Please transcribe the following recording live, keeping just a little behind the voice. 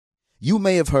You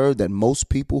may have heard that most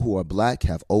people who are black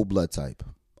have O blood type.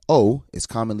 O is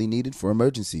commonly needed for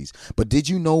emergencies, but did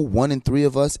you know 1 in 3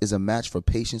 of us is a match for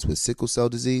patients with sickle cell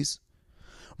disease?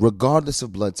 Regardless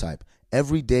of blood type,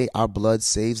 every day our blood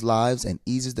saves lives and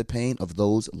eases the pain of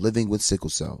those living with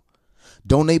sickle cell.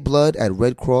 Donate blood at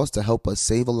Red Cross to help us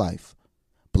save a life.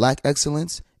 Black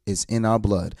excellence is in our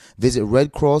blood. Visit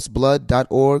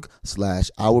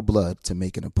redcrossblood.org/ourblood to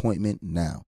make an appointment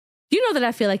now. You know that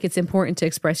I feel like it's important to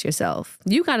express yourself.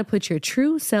 You got to put your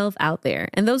true self out there.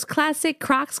 And those classic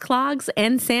Crocs, clogs,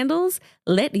 and sandals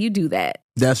let you do that.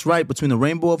 That's right. Between the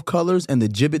rainbow of colors and the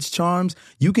Jibbitz charms,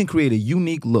 you can create a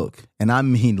unique look. And I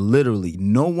mean, literally,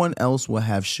 no one else will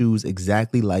have shoes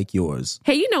exactly like yours.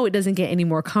 Hey, you know it doesn't get any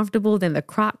more comfortable than the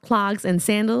Croc, clogs, and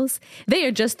sandals. They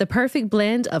are just the perfect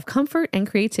blend of comfort and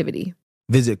creativity.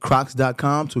 Visit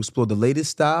crocs.com to explore the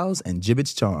latest styles and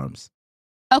Jibbitz charms.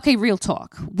 Okay, real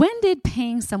talk. When did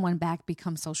paying someone back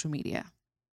become social media?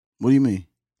 What do you mean?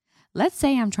 Let's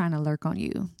say I'm trying to lurk on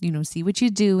you, see what you're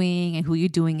doing and who you're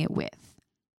doing it with.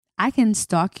 I can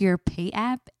stalk your pay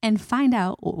app and find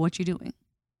out what you're doing.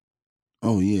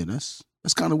 Oh, yeah, that's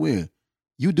kind of weird.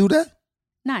 You do that?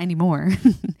 Not anymore.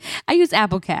 I use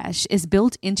Apple Cash. It's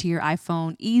built into your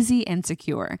iPhone, easy and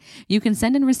secure. You can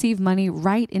send and receive money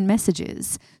right in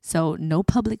messages, so no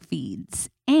public feeds.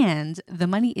 And the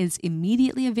money is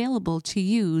immediately available to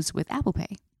use with Apple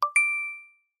Pay.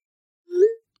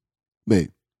 Babe,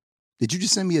 did you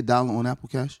just send me $1 on Apple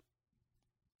Cash?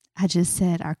 I just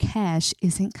said our cash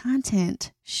isn't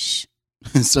content. Shh.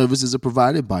 Services are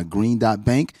provided by Green Dot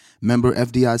Bank, member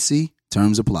FDIC.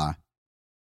 Terms apply.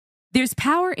 There's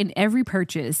power in every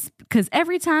purchase because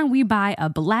every time we buy a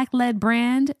Black-led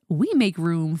brand, we make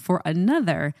room for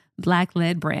another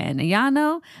Black-led brand. And y'all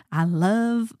know I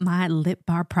love my lip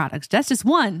bar products. That's just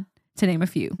one to name a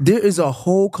few. There is a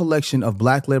whole collection of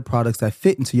Black-led products that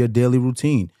fit into your daily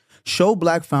routine. Show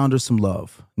Black founders some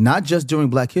love, not just during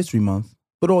Black History Month,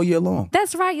 but all year long.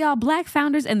 That's right, y'all. Black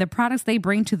founders and the products they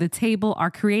bring to the table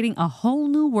are creating a whole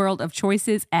new world of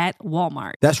choices at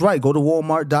Walmart. That's right. Go to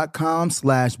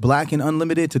walmart.com/Black and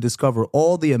Unlimited to discover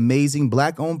all the amazing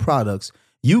Black-owned products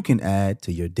you can add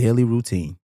to your daily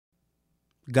routine.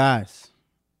 Guys,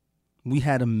 we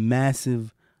had a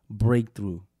massive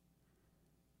breakthrough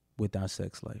with our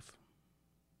sex life.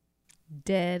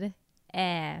 Dead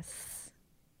ass.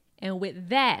 And with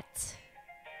that,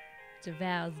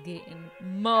 JaVale's getting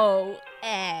mo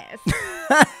ass.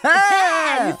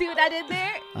 You see what I did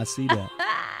there? I see that.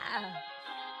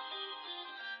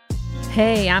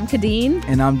 Hey, I'm Kadeen.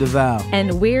 And I'm DeVal.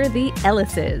 And we're the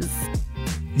Ellises.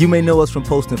 You may know us from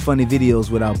posting funny videos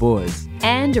with our boys.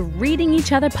 And reading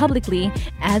each other publicly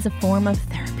as a form of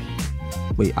therapy.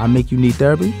 Wait, I make you need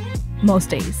therapy?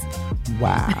 Most days.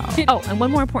 Wow. Oh, and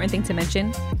one more important thing to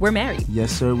mention. We're married.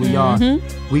 Yes, sir, we are.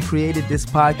 We created this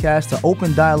podcast to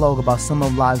open dialogue about some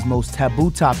of life's most taboo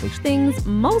topics. Things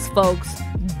most folks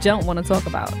don't want to talk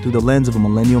about. Through the lens of a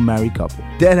millennial married couple.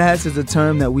 Dead ass is a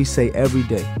term that we say every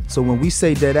day. So when we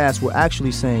say dead ass, we're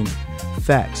actually saying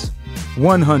facts.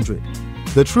 100.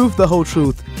 The truth, the whole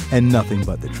truth, and nothing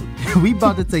but the truth. We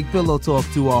about to take pillow talk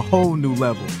to a whole new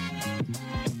level.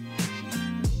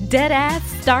 Dead ass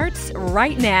starts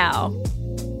right now.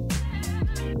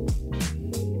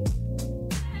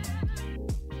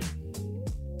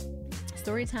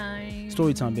 Story time.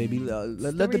 Story time, baby.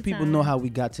 Let the people know how we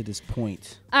got to this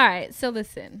point. All right. So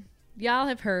listen, y'all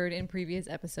have heard in previous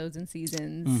episodes and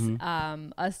seasons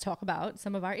us talk about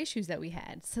some of our issues that we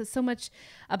had. So much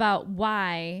about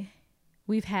why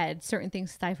we've had certain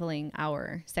things stifling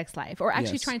our sex life, or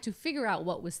actually trying to figure out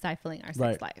what was stifling our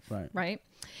sex life. Right.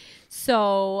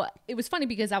 So it was funny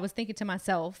because I was thinking to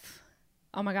myself,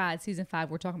 oh my God, season 5,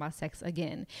 we're talking about sex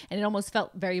again. And it almost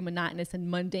felt very monotonous and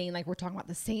mundane, like we're talking about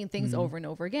the same things over and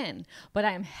over again. But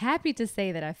I am happy to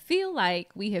say that I feel like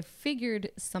we have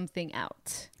figured something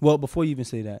out. Well, before you even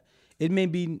say that, it may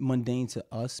be mundane to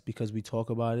us because we talk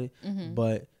about it,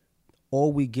 but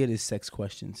all we get is sex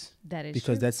questions. That is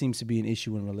because true. that seems to be an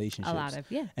issue in relationships. A lot of,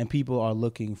 And people are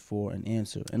looking for an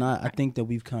answer. And I think that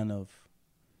we've kind of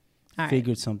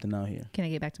figured something out here. Can I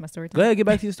get back to my story time? Go ahead, get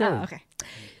back to your story. Oh, okay.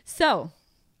 So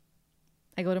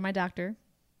I go to my doctor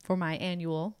for my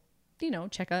annual,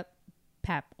 checkup,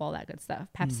 PAP, all that good stuff.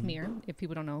 PAP smear, if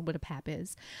people don't know what a PAP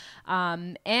is.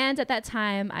 And at that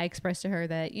time, I expressed to her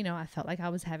that, I felt like I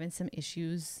was having some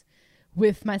issues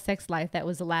with my sex life that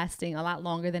was lasting a lot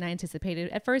longer than I anticipated.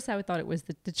 At first, I thought it was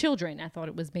the children. I thought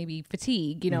it was maybe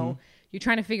fatigue. You're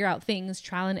trying to figure out things,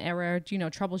 trial and error,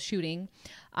 troubleshooting.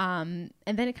 And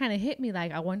then it kind of hit me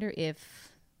like, I wonder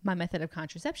if my method of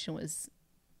contraception was,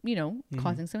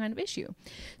 causing some kind of issue.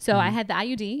 So I had the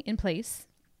IUD in place.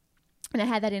 And I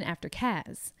had that in after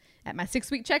Kaz. At my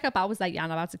 6-week checkup, I was like, y'all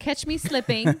not about to catch me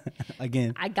slipping.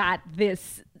 Again. I got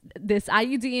this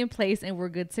IUD in place and we're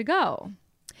good to go.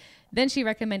 Then she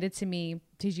recommended to me,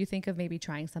 did you think of maybe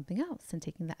trying something else and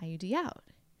taking the IUD out?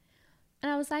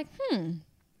 And I was like,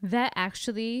 that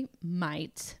actually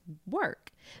might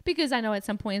work. Because I know at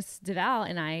some points, Deval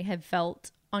and I have felt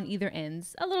on either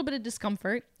ends a little bit of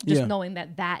discomfort, just knowing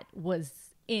that was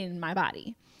in my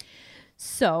body.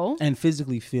 So. And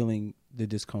physically feeling the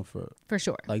discomfort. For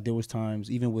sure. Like there was times,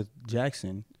 even with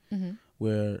Jackson,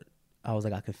 where I was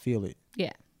like, I could feel it.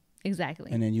 Yeah,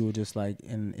 exactly. And then you were just like,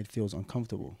 and it feels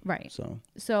uncomfortable. Right.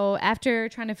 So after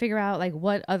trying to figure out like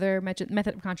what other method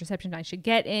of contraception I should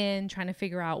get in, trying to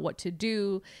figure out what to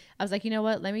do, I was like, you know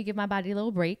what? Let me give my body a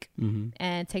little break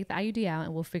and take the IUD out,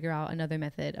 and we'll figure out another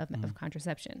method of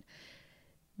contraception.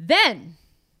 Then,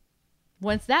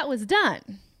 once that was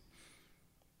done,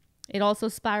 it also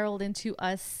spiraled into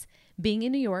us being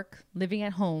in New York, living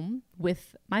at home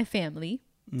with my family,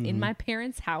 in my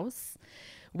parents' house,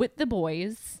 with the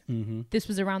boys. This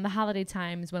was around the holiday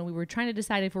times when we were trying to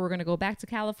decide if we were going to go back to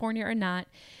California or not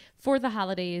for the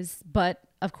holidays. But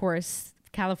of course,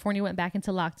 California went back into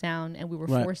lockdown and we were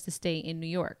forced to stay in New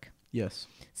York. yes.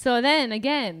 So then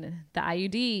again, the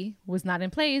IUD was not in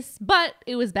place, but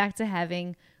it was back to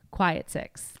having quiet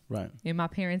sex in my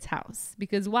parents' house.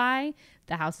 Because why?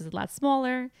 The house is a lot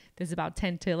smaller. There's about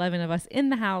 10 to 11 of us in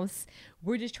the house.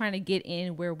 We're just trying to get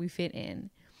in where we fit in.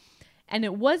 And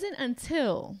it wasn't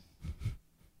until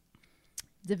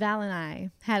Deval and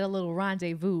I had a little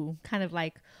rendezvous, kind of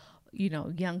like, you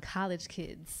know, young college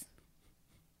kids.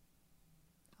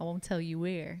 I won't tell you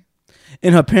where.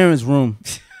 In her parents' room.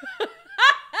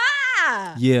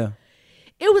 Yeah.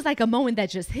 It was like a moment that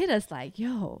just hit us like,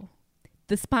 yo,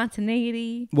 the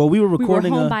spontaneity. Well, we were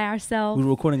recording home by ourselves. We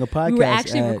were recording a podcast. We were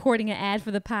actually recording an ad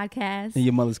for the podcast. In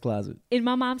your mother's closet. In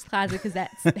my mom's closet, because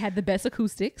that had the best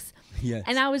acoustics. Yes.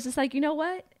 And I was just like, you know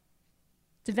what?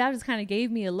 Deval just kind of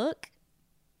gave me a look.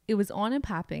 It was on and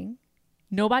popping.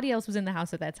 Nobody else was in the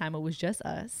house at that time. It was just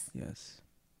us. Yes.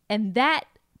 And that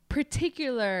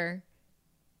particular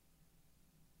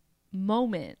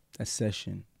moment. That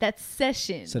session.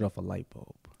 Set off a light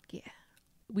bulb. Yeah.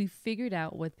 We figured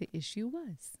out what the issue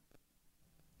was.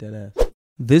 Deadass.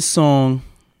 This song,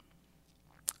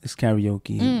 this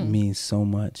karaoke means so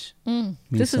much.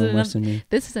 Means so much to me.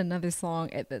 This is another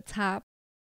song at the top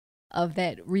of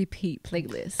that repeat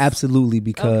playlist. Absolutely,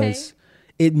 because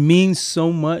it means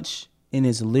so much in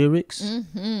its lyrics.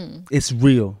 It's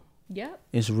real. Yep.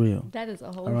 It's real. That is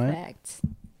a whole fact.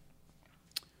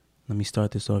 Let me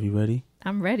start this off. You ready?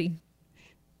 I'm ready.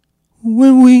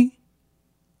 When we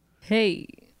Oh,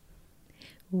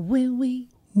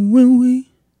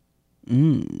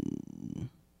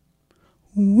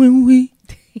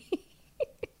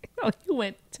 you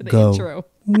went to the go. intro.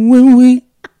 When we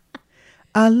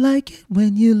I like it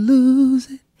when you lose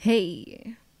it.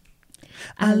 Hey.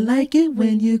 I like it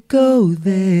when you go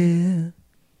there.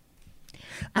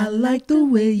 I like the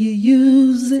way you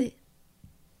use it.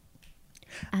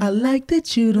 I like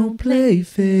that you don't play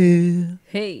fair.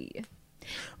 Hey.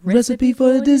 Recipe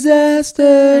for a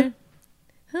disaster.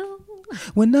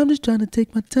 When I'm just trying to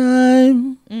take my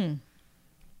time.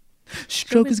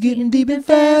 Stroke is getting deep and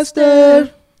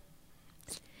faster.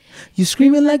 You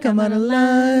screaming like I'm out of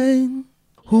line.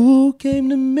 Who came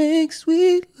to make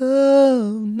sweet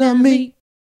love? Not me.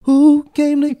 Who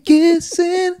came to kiss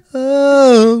and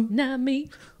hug? Not me.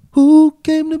 Who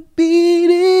came to beat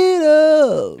it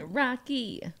up?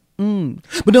 Rocky.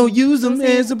 But don't use them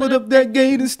hands to put up that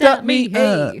gate and stop me.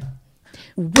 Hey.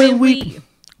 When we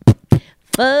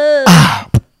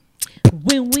fuck.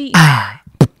 When we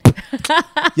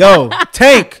Yo,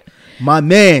 Tank. My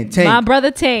man, Tank. My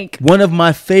brother Tank. One of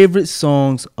my favorite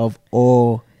songs of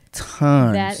all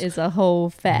time. That is a whole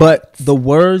fact. But the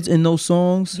words in those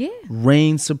songs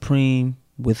reign supreme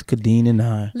with Kadeen and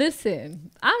I. Listen,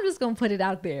 I'm just going to put it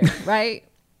out there, right?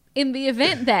 In the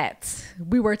event that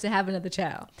we were to have another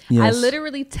child, I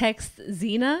literally text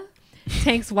Zena,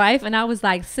 Tank's wife, and I was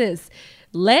like, sis,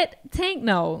 let Tank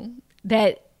know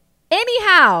that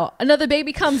anyhow another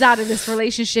baby comes out of this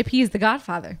relationship, he is the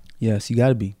godfather. Yes, you got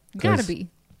to be. Gotta be.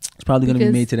 It's probably going to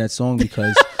be made to that song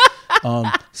because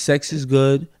sex is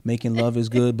good, making love is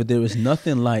good, but there is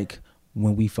nothing like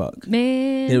when we fuck.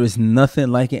 Man, there is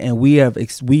nothing like it, and we have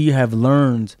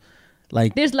learned,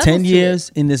 like 10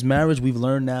 years in this marriage, we've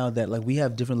learned now that like we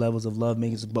have different levels of love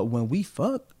making. But when we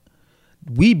fuck,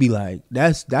 we be like,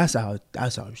 that's our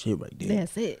shit right there.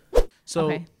 That's it.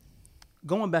 So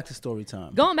going back to story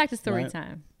time.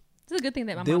 It's a good thing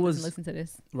that my mom doesn't listen to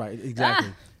this. Right,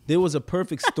 exactly. There was a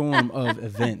perfect storm of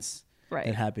events Right.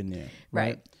 that happened there.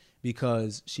 Right.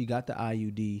 Because she got the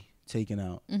IUD taken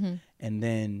out. And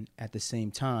then at the same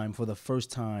time, for the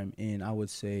first time in, I would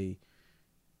say,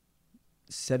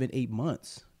 7-8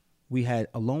 months, we had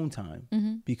alone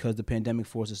time because the pandemic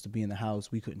forced us to be in the house.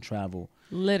 We couldn't travel.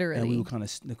 Literally. And we were kind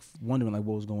of wondering like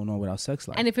what was going on with our sex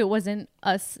life. And if it wasn't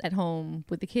us at home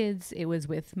with the kids, it was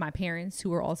with my parents who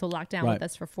were also locked down with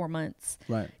us for 4 months.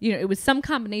 Right. You know, it was some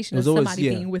combination of It was always- somebody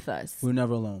being with us. We were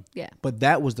never alone. Yeah. But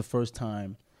that was the first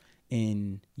time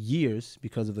in years,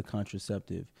 because of the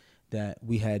contraceptive, that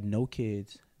we had no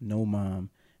kids, no mom,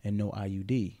 and no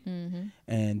IUD.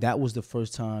 And that was the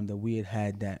first time that we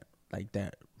had that, like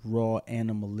that raw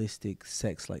animalistic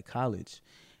sex like college.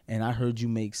 And I heard you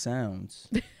make sounds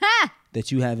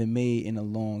that you haven't made in a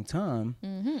long time.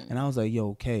 And I was like, yo,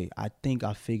 okay, I think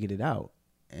I figured it out.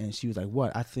 And she was like,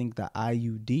 what? I think the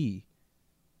IUD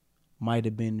might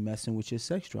have been messing with your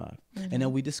sex drive. And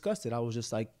then we discussed it. I was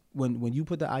just like, when you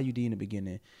put the IUD in the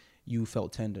beginning, you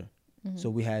felt tender.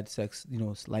 So we had sex, you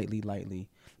know, lightly,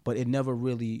 but it never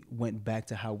really went back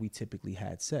to how we typically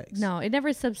had sex. No, it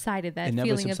never subsided, that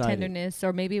feeling of tenderness,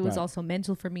 or maybe it was also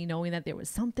mental for me, knowing that there was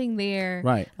something there,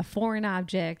 a foreign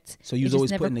object. So you was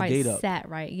always putting the gate up. Sat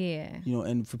right, yeah. You know,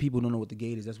 and for people who don't know what the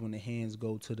gate is, that's when the hands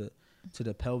go to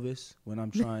the pelvis when I'm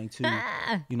trying to,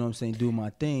 you know what I'm saying, do my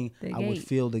thing. I would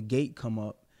feel the gate come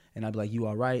up, and I'd be like, you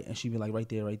all right? And she'd be like, right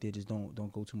there, just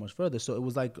don't go too much further. So it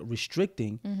was like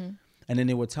restricting. And then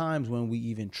there were times when we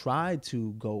even tried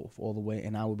to go all the way,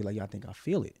 and I would be like, yeah, I think I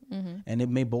feel it. And it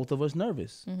made both of us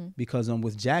nervous because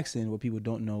with Jackson, what people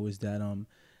don't know is that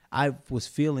I was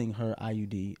feeling her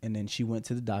IUD, and then she went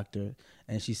to the doctor,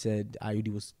 and she said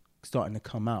IUD was starting to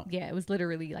come out. Yeah, it was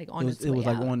literally like on its way out. It was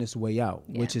like on its way out,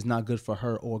 which is not good for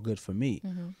her or good for me.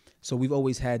 So we've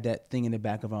always had that thing in the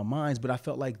back of our minds, but I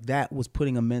felt like that was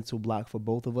putting a mental block for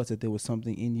both of us, that there was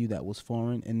something in you that was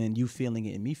foreign, and then you feeling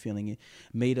it and me feeling it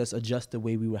made us adjust the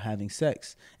way we were having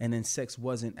sex. And then sex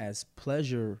wasn't as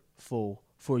pleasureful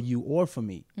for you or for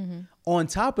me. On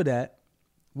top of that,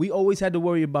 we always had to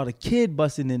worry about a kid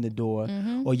busting in the door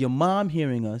or your mom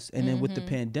hearing us. And then with the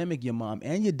pandemic, your mom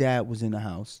and your dad was in the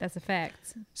house. That's a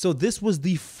fact. So this was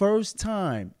the first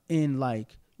time in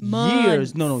like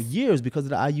Months. years because of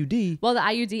the IUD. Well, the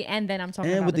IUD, and then I'm talking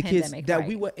and about with the kids pandemic, that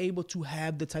we were able to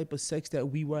have the type of sex that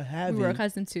we were having. We were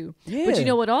accustomed to. Yeah. But you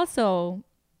know what also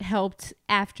helped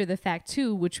after the fact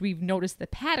too, which we've noticed the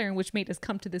pattern, which made us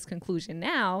come to this conclusion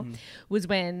now, was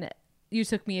when you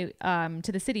took me to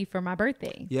the city for my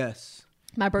birthday. Yes.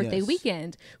 My birthday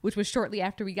weekend, which was shortly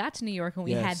after we got to New York, and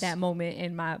we had that moment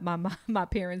in my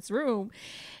parents' room.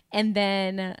 And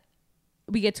then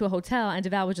we get to a hotel, and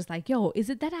DeVal was just like, yo, is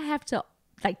it that I have to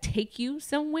like take you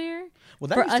somewhere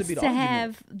for us to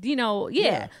have, you know,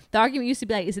 the argument used to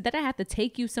be like, is it that I have to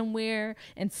take you somewhere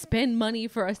and spend money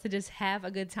for us to just have a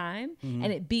good time and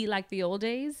it be like the old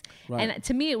days? And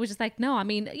to me, it was just like, no, I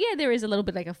mean, yeah, there is a little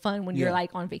bit like a fun when you're like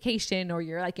on vacation, or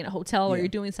you're like in a hotel, or you're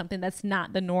doing something that's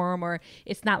not the norm, or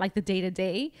it's not like the day to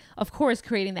day. Of course,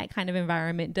 creating that kind of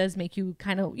environment does make you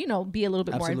kind of, you know, be a little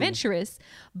bit more adventurous.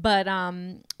 But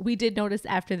we did notice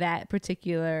after that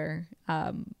particular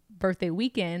birthday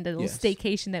weekend, a little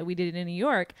staycation that we did in New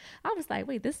York, I was like,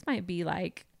 wait, this might be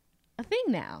like a thing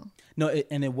now. No,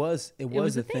 it was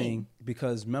a thing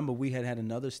because remember we had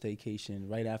another staycation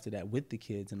right after that with the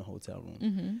kids in the hotel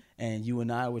room, and you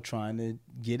and I were trying to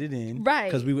get it in, right?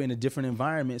 Because we were in a different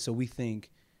environment, so we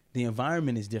think the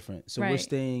environment is different. So we're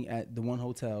staying at the one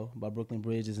hotel by Brooklyn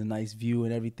Bridge. There's a nice view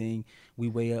and everything. We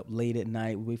wait up late at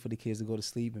night. We wait for the kids to go to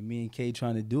sleep, and me and Kay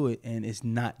trying to do it, and it's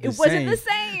not the same. It wasn't the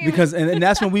same. Because and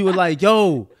that's when we were like,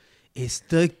 yo, it's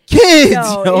the kids.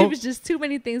 Yo, it was just too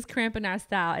many things cramping our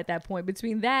style at that point.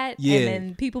 Between that and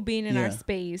then people being in our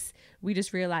space, we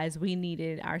just realized we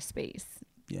needed our space.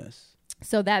 Yes.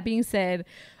 So that being said,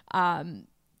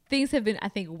 things have been, I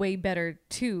think, way better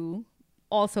too.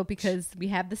 Also because we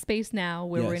have the space now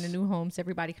where we're in a new home, so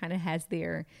everybody kind of has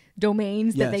their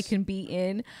domains that they can be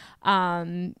in.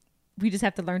 We just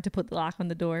have to learn to put the lock on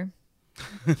the door.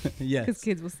 Yes. Because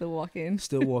kids will still walk in.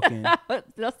 Still walk in.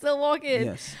 They'll still walk in.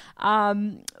 Yes.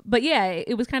 But yeah,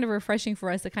 it was kind of refreshing for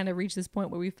us to kind of reach this point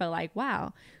where we felt like,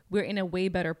 wow, we're in a way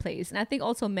better place. And I think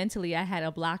also mentally I had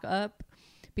a block up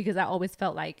because I always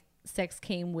felt like sex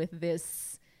came with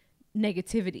this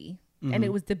negativity. And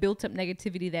it was the built up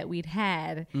negativity that we'd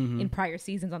had in prior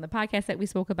seasons on the podcast that we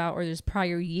spoke about, or just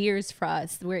prior years for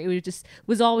us, where it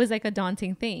was always like a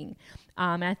daunting thing.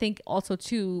 And I think also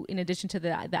too, in addition to the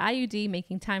IUD,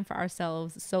 making time for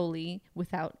ourselves solely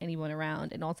without anyone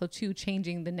around, and also too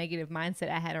changing the negative mindset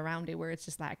I had around it, where it's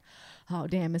just like, oh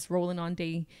damn, it's rolling on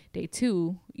day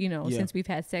 2, since we've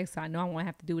had sex, so I know I won't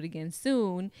have to do it again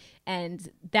soon. And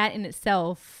that in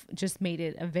itself just made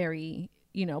it a very,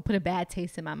 put a bad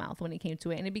taste in my mouth when it came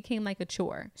to it, and it became like a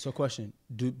chore. So question,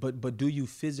 do you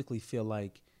physically feel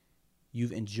like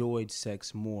you've enjoyed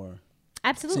sex more?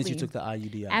 Absolutely. Since you took the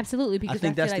IUD out? Absolutely, because I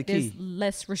feel that's like the key. there's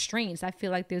less restraints. I feel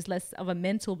like there's less of a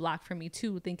mental block for me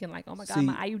too, thinking like, oh my God,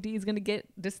 my IUD is going to get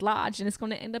dislodged and it's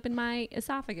going to end up in my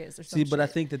esophagus or something. See, but I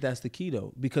think that's the key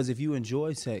though, because if you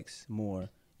enjoy sex more,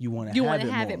 you want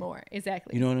to have it more.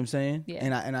 Exactly. You know what I'm saying? Yeah.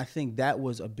 And I think that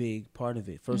was a big part of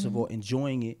it. First of all,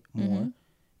 enjoying it more,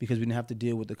 because we didn't have to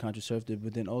deal with the contraceptive,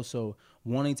 but then also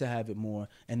wanting to have it more,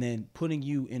 and then putting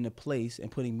you in a place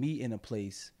and putting me in a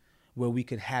place where we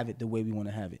could have it the way we want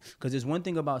to have it. Because there's one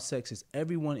thing about sex is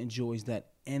everyone enjoys that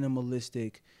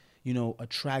animalistic,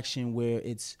 attraction where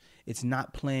it's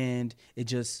not planned. It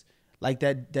just like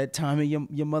that time in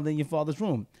your mother and your father's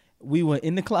room. We were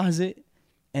in the closet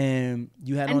and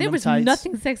you had on them tights. And there was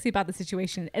nothing sexy about the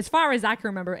situation, as far as I can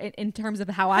remember, in terms of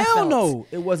how I felt. Hell no,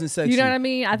 it wasn't sexy. You know what I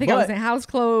mean? I think I was in house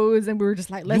clothes and we were just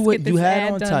like, let's get this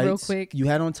ad done real quick. You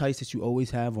had on tights that you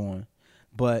always have on,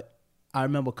 but I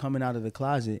remember coming out of the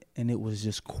closet and it was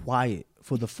just quiet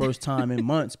for the first time in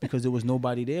months because there was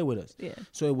nobody there with us. Yeah.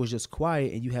 So it was just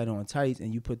quiet, and you had on tights,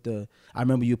 and I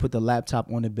remember you put the laptop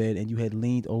on the bed and you had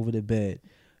leaned over the bed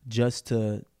just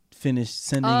to finish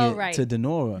sending to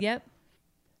Denora. Yep.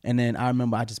 And then I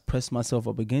remember I just pressed myself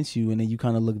up against you, and then you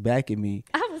kind of looked back at me.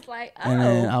 I was like, oh. And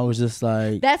then I was just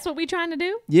like, that's what we trying to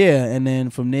do? Yeah. And then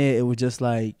from there, it was just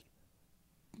like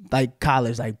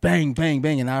college, like bang, bang,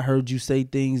 bang. And I heard you say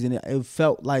things, and it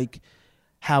felt like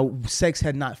how sex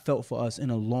had not felt for us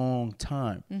in a long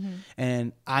time.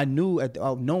 And I knew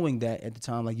knowing that at the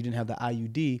time, like you didn't have the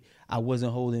IUD, I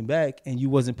wasn't holding back and you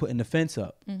wasn't putting the fence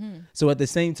up. So at the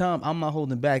same time, I'm not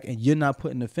holding back and you're not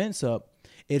putting the fence up.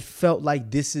 It felt like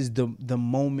this is the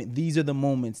moment. These are the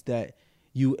moments that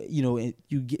you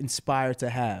get inspired to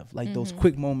have, like those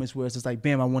quick moments where it's just like,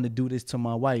 bam, I want to do this to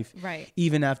my wife. Right.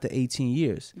 Even after 18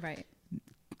 years. Right.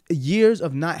 Years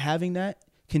of not having that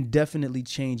can definitely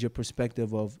change your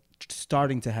perspective of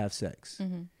starting to have sex.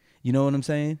 You know what I'm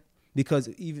saying? Because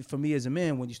even for me as a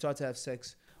man, when you start to have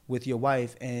sex with your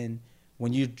wife and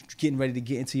when you're getting ready to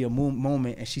get into your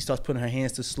moment and she starts putting her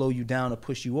hands to slow you down or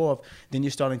push you off, then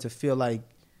you're starting to feel like,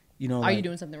 are you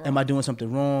doing something wrong? Am I doing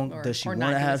something wrong? Does she want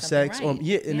to have sex? Right.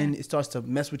 And then it starts to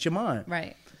mess with your mind.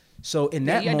 Right. So in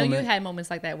that moment, I know you had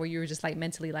moments like that where you were just like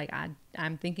mentally like,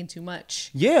 I'm thinking too much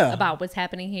about what's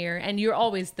happening here. And you're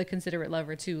always the considerate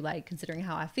lover too, like considering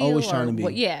how I feel. Always trying to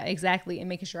be. Yeah, exactly. And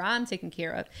making sure I'm taken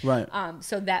care of. Right.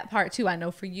 So that part too, I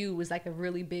know for you was like a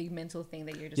really big mental thing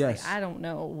that you're just like, I don't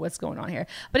know what's going on here.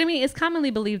 But I mean, it's commonly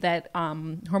believed that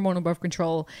hormonal birth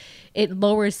control, it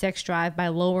lowers sex drive by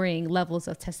lowering levels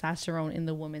of testosterone in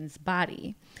the woman's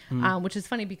body. Which is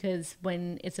funny because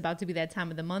when it's about to be that time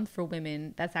of the month for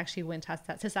women, that's actually when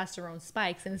testosterone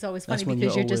spikes. And it's always funny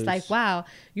because you're just like, wow,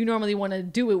 you normally want to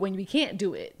do it when we can't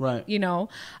do it. Right.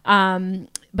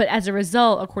 But as a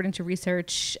result, according to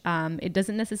research, it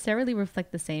doesn't necessarily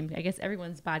reflect the same. I guess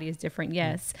everyone's body is different.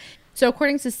 Yes. So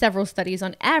according to several studies,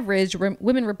 on average,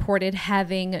 women reported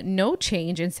having no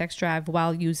change in sex drive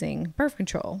while using birth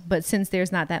control. But since there's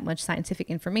not that much scientific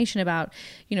information about,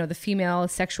 the female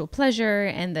sexual pleasure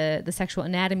and the sexual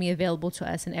anatomy available to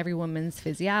us in every woman's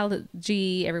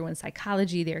physiology, everyone's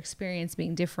psychology, their experience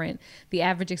being different, the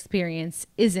average experience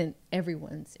isn't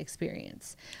everyone's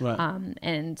experience. Right.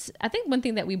 And I think one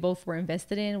thing that we both were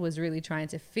invested in was really trying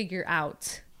to figure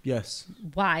out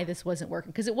why this wasn't working,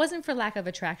 because it wasn't for lack of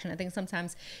attraction. I think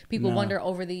sometimes people wonder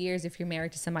over the years, if you're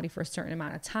married to somebody for a certain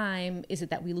amount of time, is it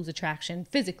that we lose attraction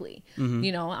physically?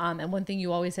 And one thing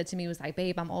you always said to me was like,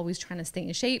 babe, I'm always trying to stay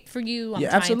in shape for you. I'm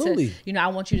trying absolutely. To, I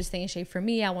want you to stay in shape for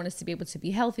me. I want us to be able to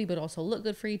be healthy but also look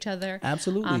good for each other.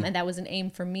 Absolutely. And that was an aim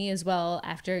for me as well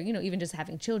after even just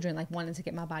having children, like wanting to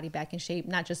get my body back in shape,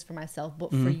 not just for myself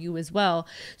but for you as well.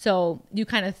 So you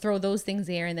kind of throw those things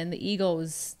there, and then the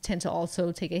egos tend to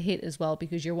also take a hit as well,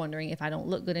 because you're wondering if I don't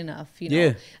look good enough.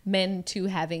 Men too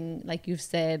having, like you've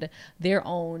said, their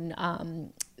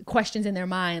own questions in their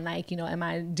mind, like, am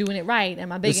I doing it right? Am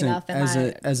I big enough? Is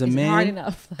it hard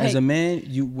enough? As a man,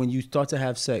 when you start to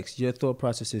have sex, your thought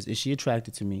process is she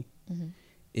attracted to me?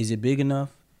 Is it big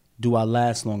enough? Do I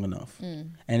last long enough?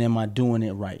 And am I doing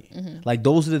it right? Like,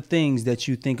 those are the things that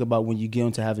you think about when you get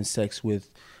into having sex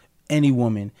with any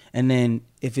woman. And then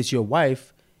if it's your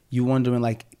wife, you're wondering,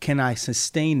 like, can I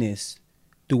sustain this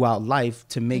throughout life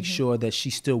to make sure that she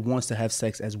still wants to have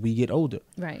sex as we get older.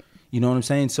 Right. You know what I'm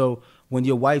saying? So when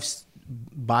your wife's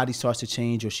body starts to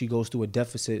change or she goes through a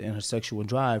deficit in her sexual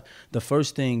drive, the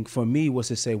first thing for me was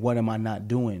to say, what am I not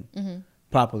doing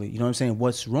properly? You know what I'm saying?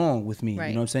 What's wrong with me? Right.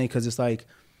 You know what I'm saying? Because it's like,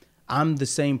 I'm the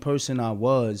same person I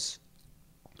was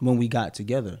when we got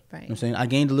together. Right. You know what I'm saying? I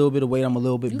gained a little bit of weight. I'm a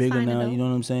little bit You bigger fine now. though. You know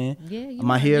what I'm saying? Yeah,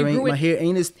 My hair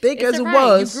ain't as thick It's as it all right.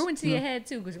 was. You grew into your head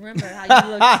too, because remember how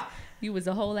you looked. You was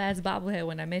a whole ass bobblehead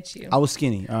when I met you. I was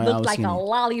skinny. All right, I Looked was like skinny. a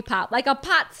lollipop, like a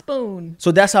pot spoon.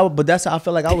 So that's how I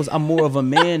feel like I'm more of a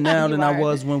man now You than I are.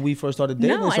 was when we first started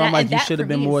dating. So and I'm like, and you that should have for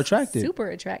been me more is attractive. Super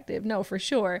attractive. No, for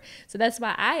sure. So that's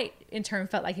why I, in turn,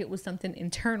 felt like it was something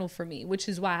internal for me, which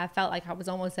is why I felt like I was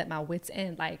almost at my wit's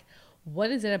end. Like, what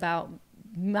is it about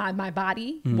my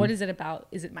body? What is it about?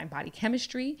 Is it my body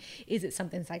chemistry? Is it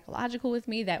something psychological with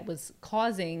me that was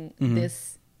causing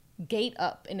this gate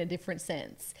up in a different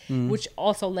sense, which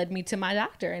also led me to my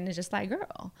doctor? And it's just like,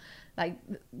 girl, like,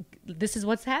 this is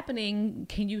what's happening.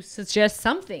 Can you suggest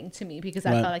something to me? Because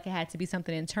I Right. felt like it had to be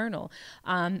something internal.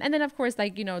 And then of course,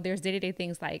 like, you know, there's day-to-day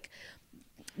things like,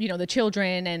 you know, the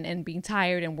children and being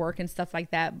tired and work and stuff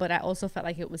like that. But I also felt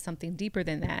like it was something deeper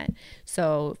than that.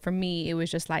 So for me, it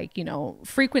was just like, you know,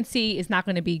 frequency is not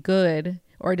going to be good,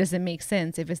 or it doesn't make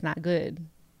sense if it's not good.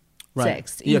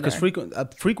 Sex. Yeah, because either.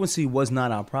 frequency was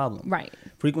not our problem. Right.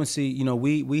 Frequency, you know,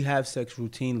 we have sex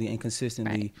routinely and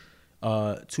consistently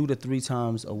 2 to 3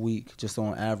 times a week, just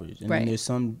on average. And Right. then there's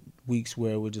some weeks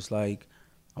where we're just like,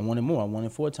 I want it more. I want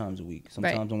it 4 times a week.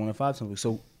 Sometimes Right. I want it 5 times a week.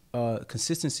 So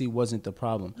consistency wasn't the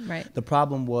problem. Right. The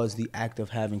problem was the act of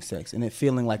having sex and it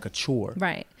feeling like a chore.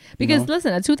 Right. Because know?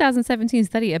 listen, a 2017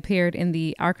 study appeared in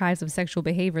the Archives of Sexual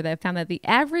Behavior that found that the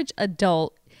average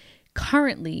adult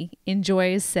currently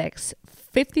enjoys sex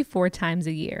 54 times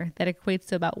a year. That equates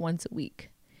to about once a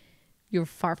week. You're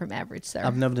far from average, sir.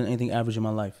 I've never done anything average in my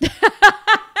life.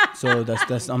 So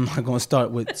that's I'm not gonna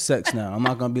start with sex now. I'm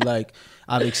not gonna be like,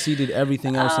 I've exceeded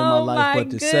everything else in my Oh life, my but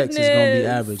the sex is gonna be goodness.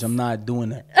 average. I'm not doing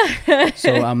that.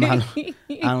 So I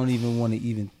don't even want to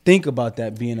even think about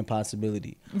that being a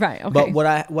possibility. Right. Okay. But what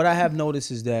I have noticed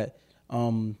is that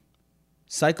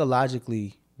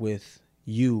psychologically with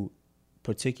you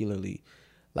particularly,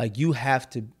 like, you have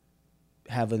to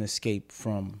have an escape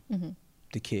from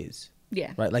the kids.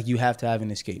 Yeah. Right? Like, you have to have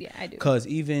an escape. Yeah, I do. Because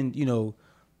even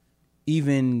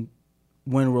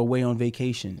when we're away on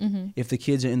vacation, if the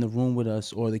kids are in the room with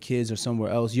us or the kids are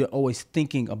somewhere else, you're always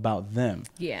thinking about them.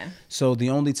 Yeah. So the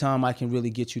only time I can really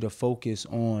get you to focus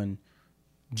on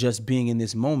just being in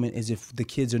this moment is if the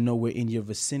kids are nowhere in your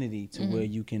vicinity to where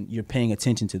you're paying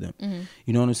attention to them.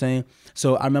 You know what I'm saying?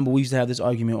 So I remember we used to have this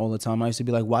argument all the time. I used to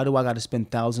be like, why do I got to spend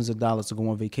thousands of dollars to go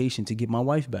on vacation to get my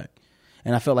wife back?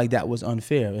 And I felt like that was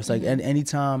unfair. It's like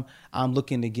anytime I'm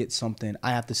looking to get something, I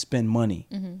have to spend money,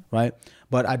 right?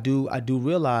 But I do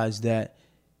realize that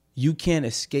you can't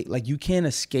escape. Like, you can't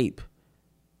escape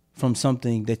from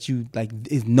something that you like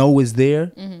know is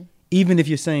there, even if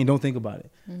you're saying don't think about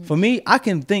it. For me, I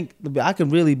can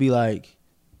really be like,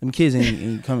 them kids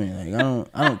ain't coming. Like,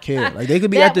 I don't care. Like, they could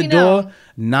be That at the we door know.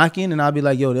 knocking, and I'll be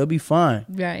like, yo, they'll be fine.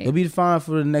 Right. They'll be fine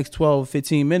for the next 12,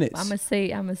 15 minutes. I'm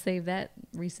gonna save that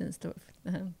recent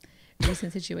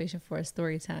situation for a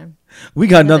story time. We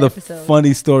got another another episode.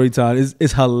 funny story time.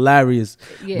 It's hilarious.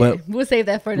 Yeah, But we'll save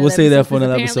that for another we'll save that for 'cause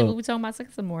another apparently episode. We'll be talking about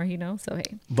sex some more, you know. So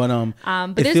hey, but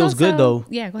but it there's feels good also- though.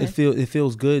 Yeah, go It ahead. it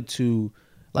feels good to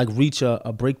like reach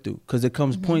a breakthrough, because there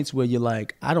comes Mm-hmm. points where you're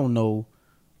like, I don't know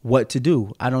what to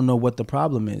do. I don't know what the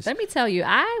problem is. Let me tell you,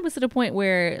 I was to the point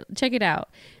where, check it out.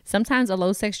 Sometimes a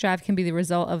low sex drive can be the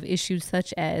result of issues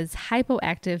such as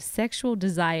hypoactive sexual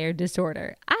desire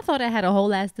disorder. I thought I had a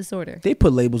whole ass disorder. They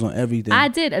put labels on everything. I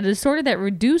did. A disorder that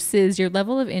reduces your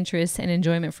level of interest and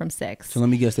enjoyment from sex. So let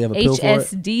me guess, they have a pill for it.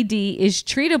 HSDD is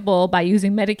treatable by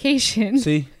using medication.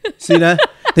 See that?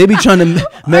 They be trying to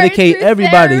medicate Or through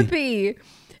everybody. therapy.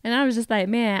 And I was just like,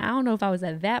 man, I don't know if I was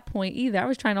at that point either. I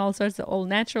was trying all sorts of old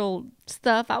natural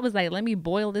stuff. I was like, let me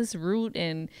boil this root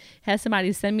and have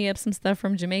somebody send me up some stuff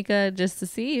from Jamaica just to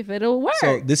see if it'll work.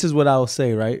 So this is what I will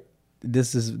say, right?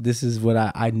 This is what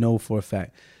I know for a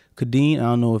fact. Kadeen, I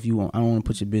don't know if you want. I don't want to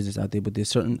put your business out there, but there's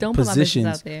certain Don't put my business positions.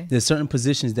 out there. There's certain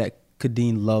positions that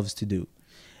Kadeen loves to do,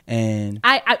 and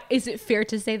I is it fair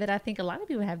to say that I think a lot of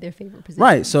people have their favorite positions?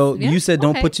 right. So Yeah? you said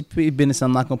don't Okay. put your business.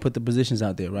 I'm not gonna put the positions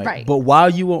out there, right? Right. But while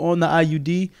you were on the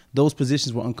IUD, those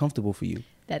positions were uncomfortable for you.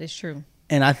 That is true.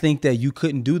 And I think that you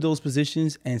couldn't do those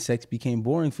positions and sex became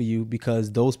boring for you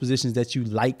because those positions that you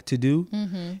like to do,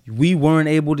 we weren't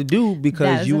able to do because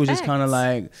That is you a were just fact. kind of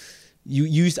like, You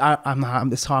used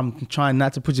I'm trying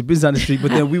not to put your business on the street, but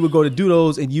then we would go to do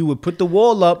those, and you would put the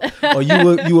wall up, or you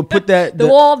would put that the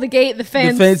wall, the gate, the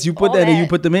fence. You put that, and you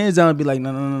put the hands down and be like,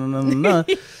 no.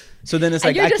 So then it's and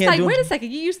like you're I just can't like, do. wait a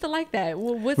second, you used to like that.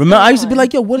 What's Remember, going I used to be on?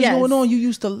 like, yo, what is Yes. going on? You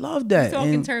used to love that. Talk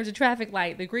in And- terms of traffic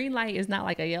light. The green light is not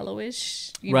like a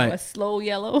yellowish, Right. a slow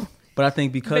yellow. But I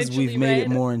think because we've Eventually made it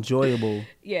red. more enjoyable,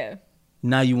 Yeah.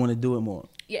 now you want to do it more.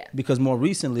 Yeah. Because more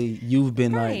recently you've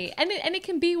been Right. like, And it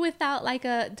can be without like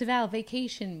a devout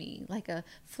vacation me, like a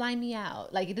fly me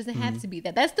out. Like it doesn't have to be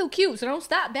that. That's still cute. So don't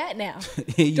stop that now.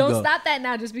 Here you Don't go. stop that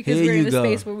now just because Here we're in you a go.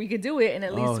 space where we could do it and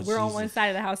at least Oh, we're on one Jesus. side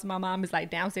of the house and my mom is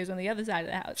like downstairs on the other side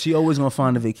of the house. She always gonna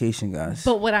find a vacation, guys.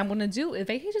 But what I'm gonna do is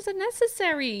vacations are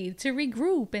necessary to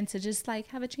regroup and to just like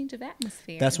have a change of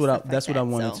atmosphere. That's and what I stuff like that's what I that.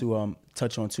 wanted So- to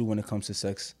touch on too when it comes to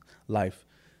sex life.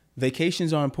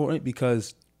 Vacations are important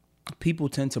because people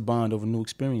tend to bond over new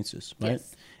experiences, right?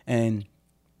 Yes. And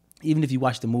even if you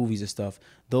watch the movies and stuff,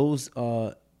 those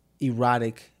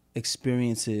erotic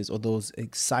experiences or those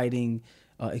exciting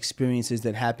experiences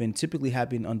that typically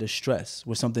happen under stress,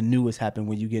 where something new has happened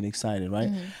when you get excited, right?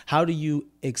 How do you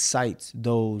excite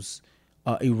those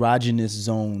erogenous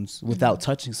zones without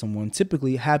touching someone?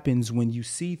 Typically happens when you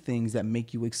see things that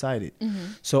make you excited.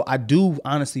 So I do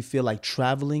honestly feel like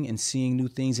traveling and seeing new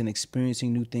things and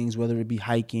experiencing new things, whether it be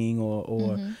hiking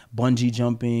or bungee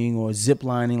jumping or zip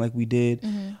lining like we did,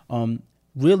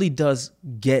 really does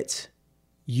get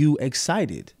you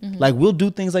excited. Like we'll do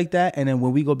things like that, and then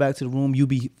when we go back to the room, you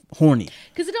be horny.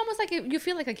 Because it almost like you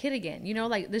feel like a kid again, you know,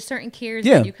 like there's certain cares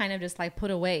Yeah. that you kind of just like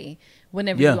put away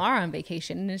whenever Yeah. you are on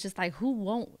vacation. And it's just like, who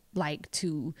won't like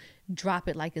to drop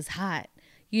it like it's hot,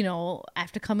 you know,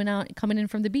 after coming in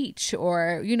from the beach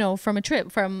or, you know, from a trip,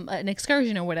 from an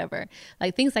excursion or whatever,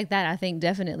 like things like that, I think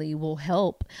definitely will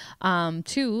help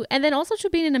too. And then also to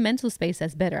being in a mental space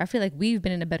that's better. I feel like we've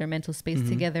been in a better mental space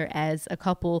together as a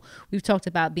couple. We've talked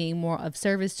about being more of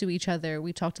service to each other.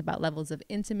 We talked about levels of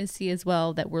intimacy as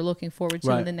well that we're looking forward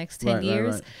to in the next 10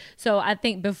 years. Right. So I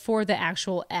think before the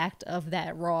actual act of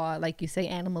that raw, like you say,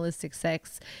 animalistic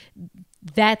sex,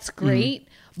 that's great.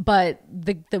 But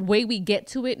the way we get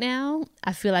to it now,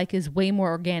 I feel like is way more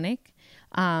organic.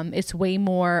 It's way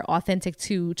more authentic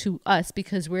to us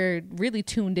because we're really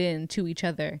tuned in to each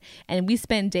other. And we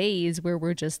spend days where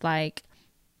we're just like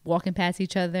walking past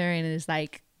each other and it's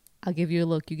like, I'll give you a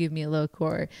look, you give me a look,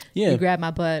 or Yeah. you grab my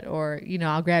butt, or, you know,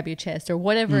 I'll grab your chest or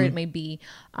whatever it may be.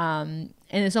 And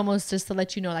it's almost just to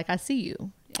let you know, like, I see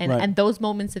you. And Right. and those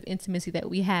moments of intimacy that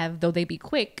we have, though they be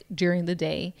quick during the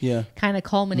day, Yeah. kind of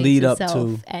culminates Lead up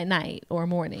itself to- at night or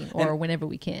morning or whenever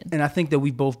we can. And I think that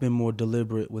we've both been more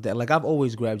deliberate with that. Like I've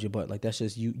always grabbed your butt. Like that's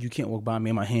just you can't walk by me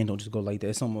and my hand don't just go like that.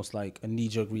 It's almost like a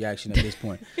knee-jerk reaction at this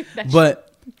point.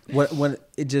 But what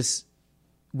it just,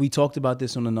 we talked about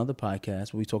this on another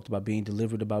podcast where we talked about being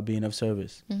deliberate about being of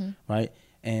service, right?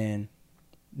 And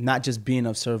not just being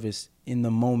of service in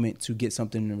the moment to get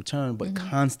something in return, but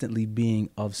constantly being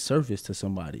of service to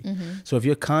somebody. So if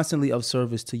you're constantly of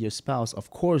service to your spouse, of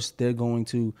course they're going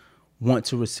to want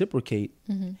to reciprocate.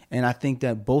 And I think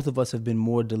that both of us have been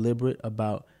more deliberate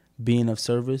about being of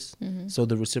service. So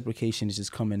the reciprocation is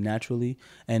just coming naturally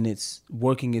and it's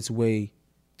working its way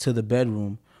to the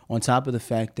bedroom, on top of the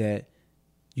fact that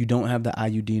you don't have the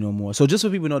IUD no more. So just so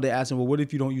people know, they're asking, well, what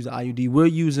if you don't use the IUD? We're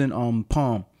using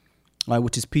POM, right,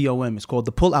 which is POM. It's called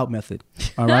the pull-out method,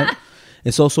 all right?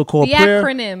 It's also called The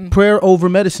acronym. prayer over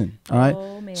medicine, all right?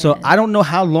 Oh, man. So I don't know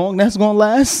how long that's going to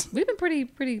last. We've been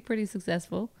pretty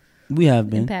successful We have in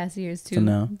been. past years too.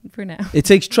 For now. It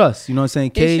takes trust, you know what I'm saying?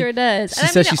 It Kay, sure does. She And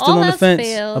I says mean, she's still all on the else fence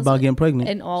fails, about getting pregnant.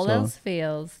 And all so. else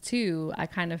fails too. I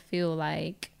kind of feel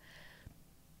like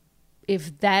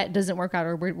if that doesn't work out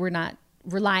or we're not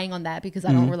relying on that, because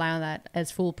I don't rely on that as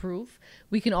foolproof,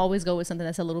 we can always go with something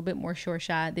that's a little bit more sure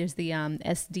shot. There's the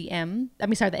the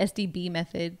SDB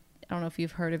method. I don't know if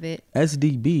you've heard of it.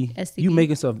 SDB. SDB. You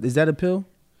making stuff. Is that a pill?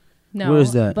 No. Where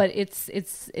is that? But it's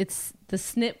the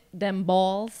snip them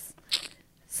balls.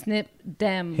 Snip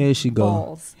them Here she go.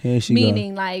 balls. Here she go.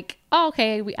 Meaning like, oh,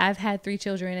 okay, I've had 3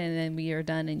 children and then we are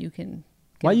done and you can.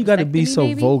 Why get a you got to be vasectomy, so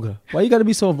baby? vulgar? Why you got to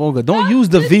be so vulgar? Don't use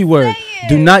the V word.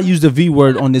 Do not use the V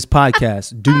word on this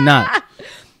podcast. Do not.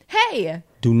 Hey,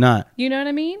 Do not. you know what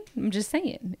I mean? I'm just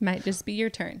saying. It might just be your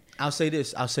turn. I'll say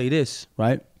this,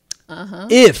 right? Uh-huh.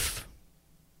 If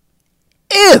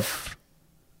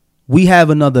we have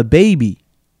another baby,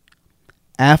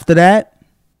 after that,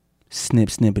 snip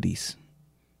snippities.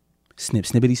 Snip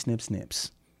snippity snip snips.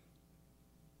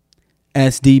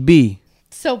 SDB.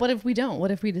 So what if we don't? What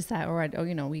if we decide, or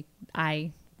you know,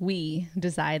 we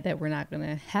decide that we're not going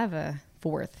to have a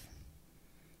 4th?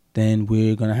 then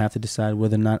we're gonna have to decide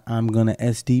whether or not I'm gonna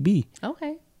SDB.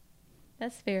 Okay,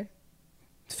 that's fair.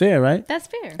 It's fair, right? That's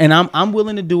fair. And I'm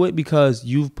willing to do it because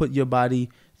you've put your body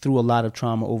through a lot of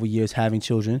trauma over years, having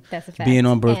children, That's a fact. being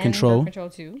on birth And control. Birth control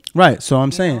too. Right. So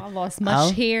I'm saying I lost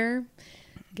much hair,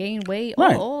 gained weight,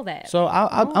 Right. all that. So All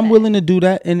I'm that. willing to do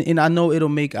that, and I know it'll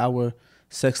make our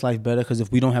sex life better because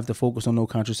if we don't have to focus on no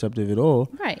contraceptive at all,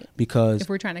 Right. because If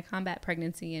we're trying to combat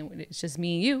pregnancy and it's just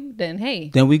me and you, then hey,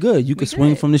 then we good. You can swing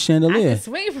good. from the I chandelier, can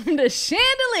swing from the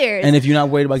chandeliers. and if you're not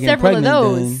worried about getting several pregnant,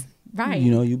 of those, then right?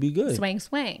 you know you'll be good. swang,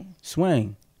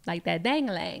 Swing. like that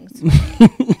dang-a-lang.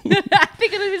 I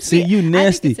think it was See, you I think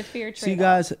nasty. it's a fair See,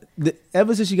 trade-off. guys,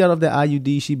 ever since she got off that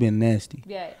IUD, she been nasty.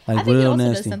 Yeah, Like I think it real also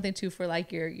does nasty. something too for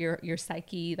like your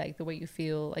psyche, like the way you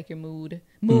feel, like your mood.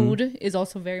 Mood is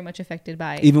also very much affected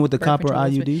by Even with the birth copper control.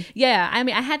 IUD? Yeah, I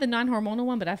mean, I had the non-hormonal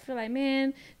one, but I feel like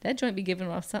man, that joint be giving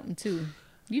off something too.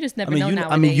 You just never know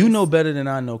nowadays. you know better than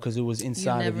I know because it was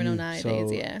inside never of you. know nowadays,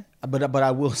 so, yeah. But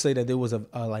I will say that there was a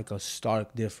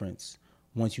stark difference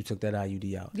once you took that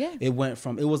IUD out. Yeah. It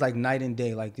was like night and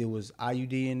day. Like there was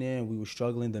IUD in there and we were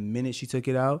struggling the minute she took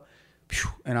it out.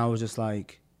 And I was just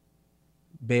like,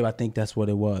 babe, I think that's what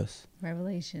it was.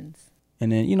 Revelations.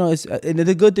 And then, and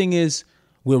the good thing is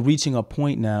we're reaching a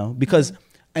point now because,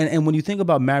 and when you think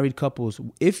about married couples,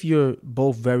 if you're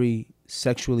both very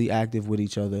sexually active with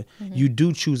each other, you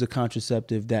do choose a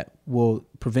contraceptive that will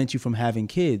prevent you from having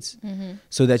kids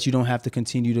so that you don't have to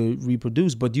continue to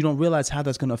reproduce, but you don't realize how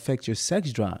that's going to affect your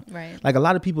sex drive. Right. Like a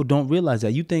lot of people don't realize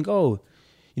that. You think,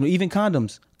 even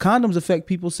condoms affect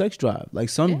people's sex drive. Like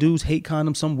some dudes hate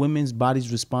condoms. Some women's bodies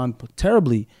respond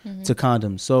terribly to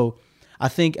condoms. So I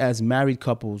think as married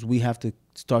couples, we have to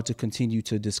start to continue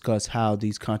to discuss how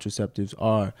these contraceptives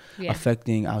are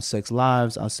affecting our sex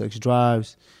lives, our sex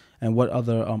drives, and what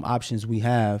other options we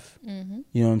have, you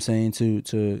know what I'm saying,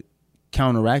 to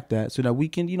counteract that so that we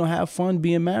can, have fun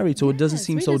being married so it doesn't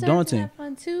seem we so deserve to daunting. have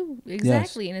fun too.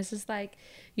 Exactly. And it's just like,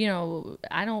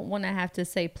 I don't want to have to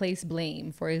say place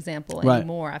blame, for example, Right.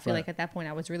 anymore. I feel Right. like at that point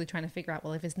I was really trying to figure out,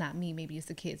 well, if it's not me, maybe it's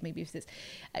the kids, maybe it's this.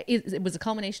 It was a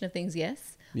culmination of things,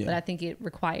 yes. Yeah. But I think it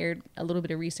required a little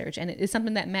bit of research. And it's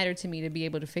something that mattered to me to be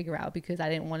able to figure out because I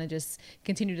didn't want to just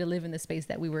continue to live in the space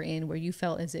that we were in where you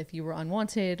felt as if you were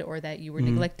unwanted or that you were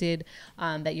neglected,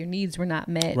 that your needs were not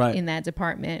met Right. in that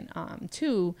department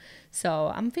too.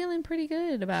 So I'm feeling pretty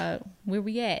good about where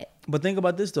we at. But think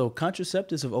about this, though.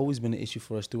 Contraceptives have always been an issue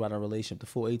for us throughout our relationship, the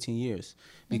full 18 years.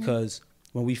 Because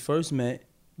when we first met,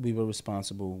 we were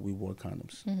responsible. We wore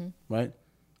condoms, right?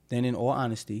 Then in all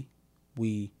honesty,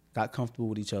 we got comfortable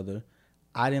with each other.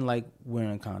 I didn't like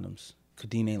wearing condoms.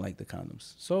 Kadeen ain't like the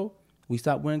condoms. So we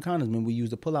stopped wearing condoms. I mean, we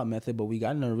used the pull-out method, but we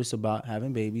got nervous about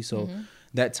having babies. So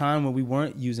that time when we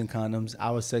weren't using condoms,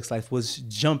 our sex life was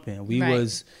jumping.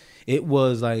 It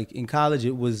was like in college,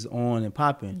 it was on and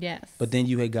popping. Yes. But then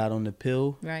you had got on the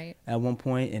pill Right. at one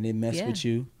point, and it messed with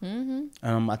you.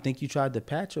 I think you tried the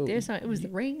patch. It was the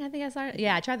ring. I think I started.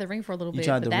 Yeah, I tried the ring for a little bit.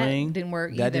 tried but the that ring. Didn't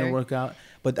work. That either. didn't work out.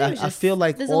 But It was I just- feel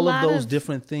like there's a all of lot those of-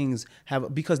 different things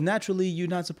because naturally you're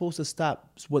not supposed to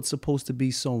stop what's supposed to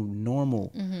be so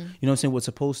normal. You know what I'm saying? What's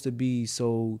supposed to be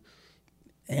so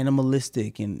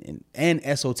animalistic and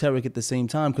esoteric at the same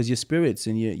time because your spirits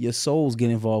and your souls get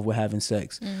involved with having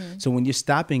sex. So when you're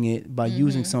stopping it by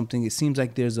using something, it seems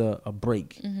like there's a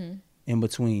break in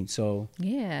between. So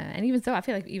Yeah, and even so, I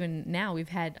feel like even now we've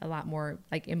had a lot more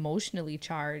like emotionally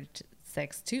charged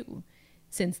sex too,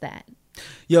 since that.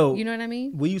 yo, You know what I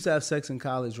mean? we used to have sex in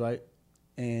college, right?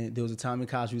 And there was a time in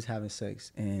college we was having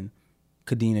sex and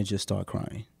Kadena just started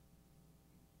crying.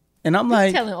 And I'm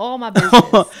like, Telling all my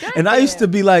business. and I used to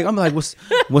be like, I'm like, what's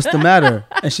the matter?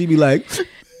 And she'd be like, I don't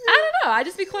know. I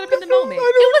just be caught up in the moment. I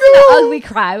It don't wasn't know. an ugly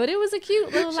cry, but it was a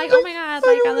cute little like, oh my god,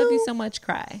 like I love you so much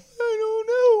cry. I don't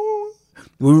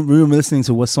know. We were listening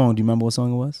to what song? Do you remember what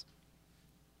song it was?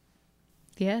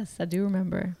 Yes, I do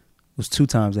remember. It was 2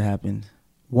 times it happened.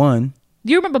 One,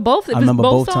 Do you remember both? It I was remember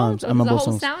both both songs? times. I It was remember a both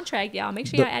whole songs. soundtrack, y'all. Make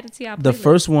sure The- y'all add it to y'all the playlist.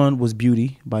 first one was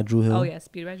Beauty by Drew Hill. Oh yes,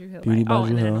 Beauty by Drew Hill. Beauty right? by oh, Drew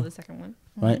and then I Hill. know the second one.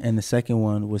 Right? And the second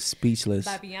one was Speechless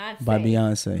By Beyonce. by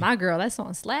Beyonce. My girl, that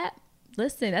song slap.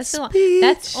 Listen, that's still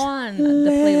that's on the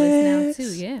playlist now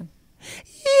too. Yeah.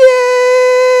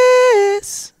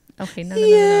 Yes. Okay. No.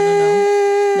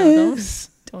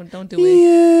 No, don't do it.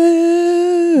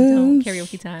 Yes. Don't.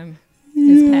 Karaoke time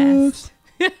is past.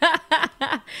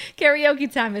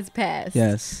 Karaoke time is past.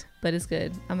 Yes. But it's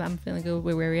good. I'm feeling good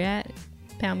with where we're at.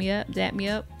 Pound me up, dap me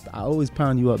up. I always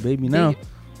pound you up, baby. Now, That's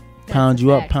pound a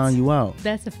you up, fact. pound you out.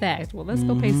 That's a fact. Well, let's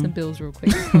go pay some bills real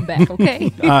quick. Come back,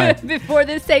 okay? All right. Before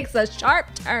this takes a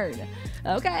sharp turn.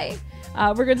 Okay.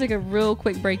 We're going to take a real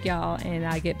quick break, y'all, and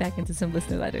I'll get back into some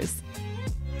listener letters.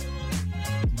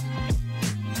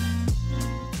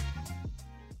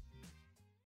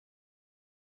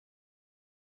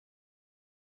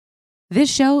 This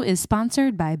show is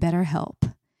sponsored by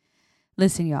BetterHelp.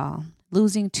 Listen, y'all,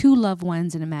 losing 2 loved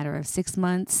ones in a matter of 6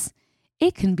 months,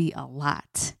 it can be a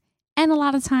lot. And a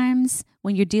lot of times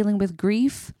when you're dealing with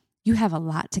grief, you have a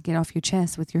lot to get off your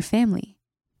chest with your family.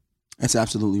 That's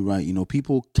absolutely right. You know,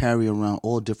 people carry around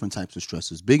all different types of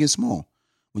stresses, big and small.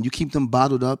 When you keep them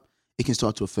bottled up, it can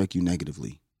start to affect you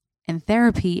negatively. And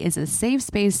therapy is a safe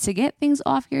space to get things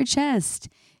off your chest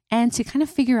and to kind of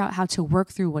figure out how to work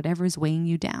through whatever's weighing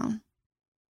you down.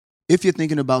 If you're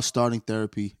thinking about starting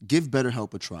therapy, give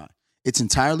BetterHelp a try. It's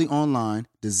entirely online,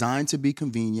 designed to be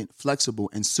convenient, flexible,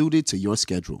 and suited to your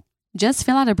schedule. Just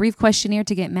fill out a brief questionnaire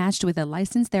to get matched with a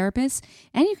licensed therapist,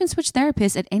 and you can switch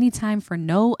therapists at any time for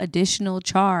no additional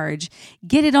charge.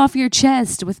 Get it off your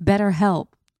chest with BetterHelp.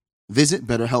 Visit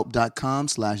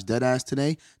BetterHelp.com/deadass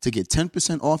today to get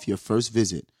 10% off your first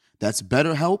visit. That's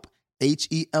BetterHelp,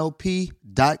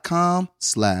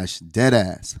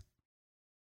 HELP.com/deadass.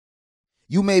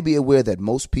 You may be aware that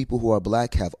most people who are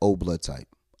black have O blood type.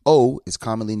 O is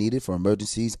commonly needed for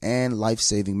emergencies and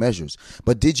life-saving measures.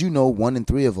 But did you know 1 in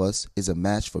 3 of us is a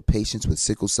match for patients with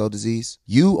sickle cell disease?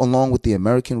 You, along with the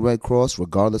American Red Cross,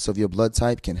 regardless of your blood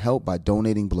type, can help by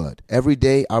donating blood. Every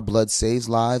day, our blood saves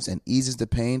lives and eases the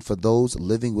pain for those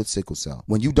living with sickle cell.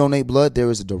 When you donate blood, there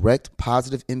is a direct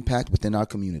positive impact within our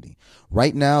community.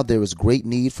 Right now, there is great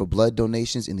need for blood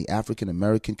donations in the African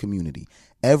American community.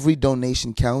 Every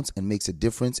donation counts and makes a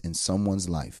difference in someone's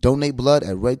life. Donate blood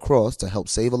at Red Cross to help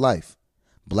save a life.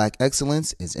 Black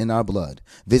excellence is in our blood.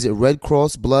 Visit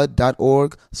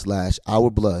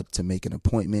redcrossblood.org/ourblood to make an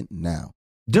appointment now.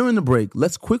 During the break,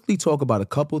 let's quickly talk about a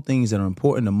couple things that are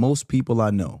important to most people I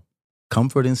know.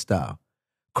 Comfort and style.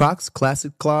 Crocs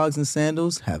classic clogs and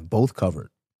sandals have both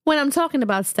covered. When I'm talking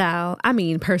about style, I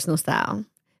mean personal style.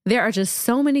 There are just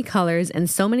so many colors and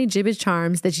so many Jibbitz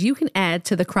charms that you can add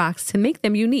to the Crocs to make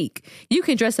them unique. You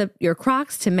can dress up your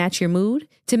Crocs to match your mood,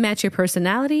 to match your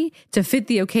personality, to fit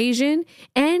the occasion,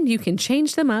 and you can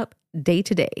change them up day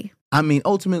to day. I mean,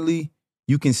 ultimately,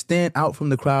 you can stand out from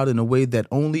the crowd in a way that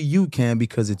only you can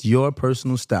because it's your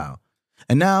personal style.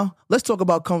 And now, let's talk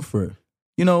about comfort.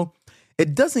 You know,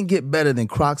 it doesn't get better than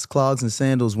Crocs, clogs, and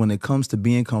sandals when it comes to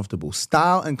being comfortable.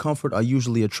 Style and comfort are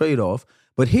usually a trade-off,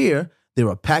 but here, they're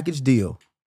a package deal.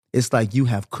 It's like you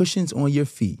have cushions on your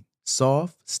feet.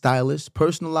 Soft, stylish,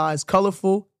 personalized,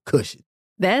 colorful cushion.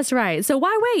 That's right. So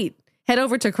why wait? Head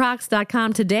over to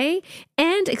crocs.com today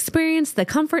and experience the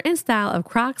comfort and style of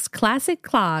Crocs classic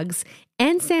clogs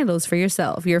and sandals for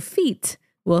yourself. Your feet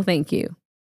will thank you.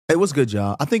 Hey, what's good,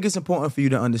 y'all? I think it's important for you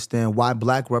to understand why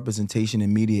black representation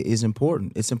in media is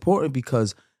important. It's important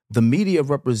because the media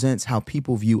represents how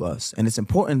people view us, and it's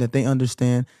important that they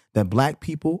understand that black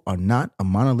people are not a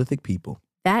monolithic people.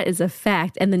 That is a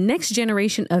fact, and the next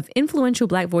generation of influential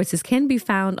black voices can be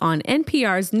found on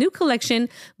NPR's new collection,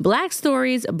 Black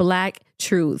Stories, Black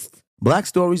Truth. Black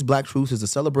Stories, Black Truth is a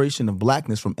celebration of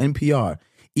blackness from NPR.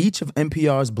 Each of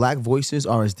NPR's black voices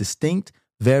are as distinct,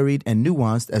 varied, and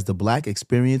nuanced as the black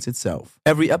experience itself.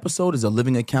 Every episode is a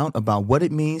living account about what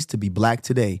it means to be black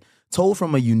today, told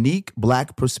from a unique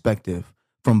black perspective.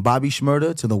 From Bobby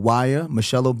Shmurda to The Wire,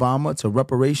 Michelle Obama to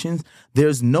reparations,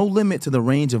 there's no limit to the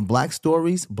range of black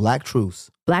stories, black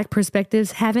truths. Black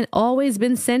perspectives haven't always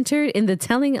been centered in the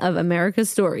telling of America's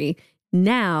story.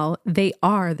 Now they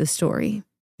are the story.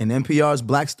 In NPR's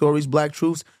Black Stories, Black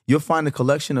Truths, you'll find a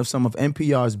collection of some of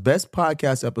NPR's best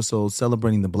podcast episodes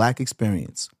celebrating the black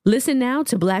experience. Listen now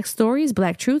to Black Stories,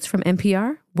 Black Truths from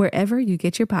NPR, wherever you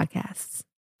get your podcasts.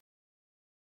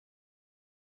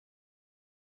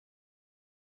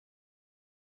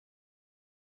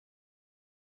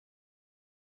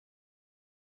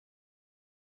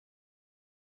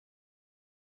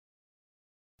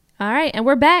 All right, and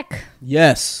we're back.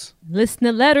 Yes.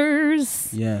 Listener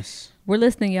letters. Yes. We're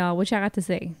listening, y'all. What y'all got to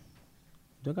say?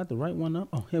 Do I got the right one up?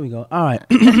 Oh, here we go. All right.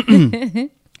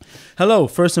 Hello.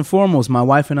 First and foremost, my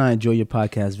wife and I enjoy your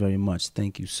podcast very much.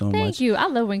 Thank you so much. Thank you. I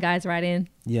love when guys write in.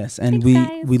 Yes, and Thanks,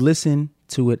 guys. we listen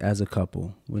to it as a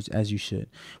couple, which as you should.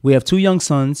 We have 2 young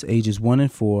sons, ages 1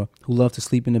 and 4, who love to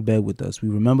sleep in the bed with us. We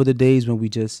remember the days when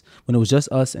it was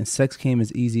just us and sex came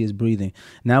as easy as breathing.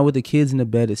 Now with the kids in the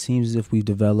bed, it seems as if we've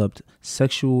developed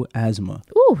sexual asthma.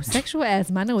 Ooh, sexual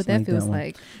asthma. I know what that feels that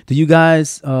like. Do you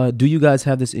guys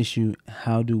have this issue?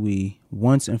 How do we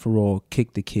once and for all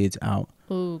kick the kids out?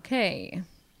 Okay.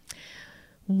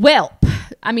 Well,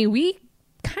 I mean, we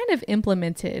kind of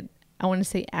implemented I want to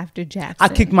say after Jackson.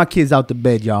 I kicked my kids out the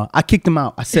bed, y'all. I kicked them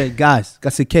out. I said, guys,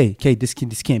 Kay, this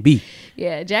can't be.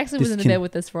 Yeah, Jackson was in the bed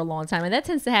with us for a long time. And that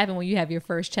tends to happen when you have your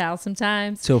first child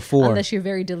sometimes. Till 4. Unless you're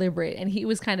very deliberate. And he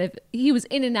was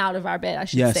in and out of our bed, I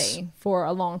should say, for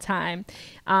a long time.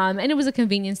 And it was a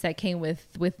convenience that came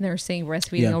with nursing,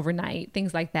 breastfeeding overnight,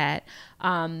 things like that,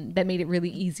 that made it really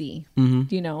easy,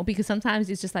 you know, because sometimes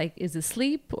it's just like, is it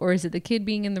sleep or is it the kid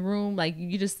being in the room? Like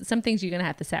some things you're going to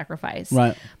have to sacrifice.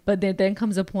 Right. But then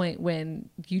comes a point when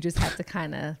you just have to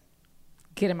kind of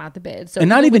get them out the bed. So and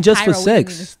not even just for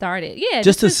sex. Start it. Yeah.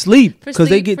 Just to sleep, because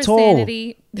they get tall.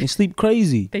 Sanity. They sleep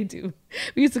crazy. They do.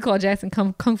 We used to call Jackson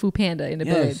Kung Fu Panda in the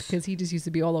bed because he just used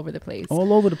to be all over the place.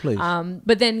 All over the place.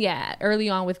 But then, early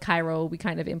on with Cairo, we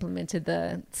kind of implemented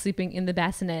the sleeping in the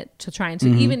bassinet to trying to,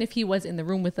 even if he was in the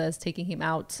room with us, taking him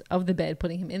out of the bed,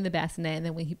 putting him in the bassinet. And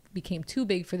then when he became too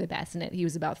big for the bassinet, he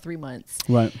was about 3 months.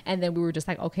 Right. And then we were just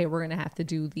like, okay, we're going to have to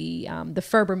do the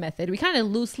Ferber method. We kind of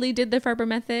loosely did the Ferber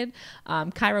method.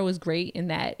 Cairo was great in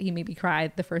that he maybe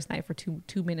cried the first night for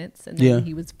two minutes and then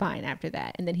he was fine after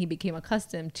that. And then he became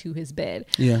accustomed to his bed.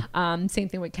 Yeah. Same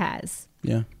thing with Kaz.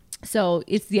 Yeah. So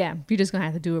it's you're just gonna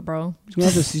have to do it, bro. You're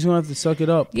gonna have to suck it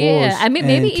up. Yeah, I mean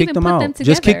maybe even put them together.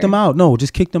 Just kick them out. No,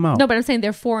 just kick them out. No, but I'm saying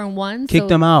they're 4 and 1. Kick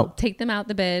them out. Take them out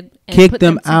the bed. And kick put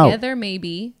them out together.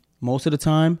 Maybe. Most of the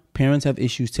time, parents have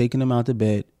issues taking them out the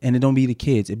bed, and it don't be the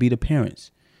kids; it be the parents.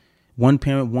 One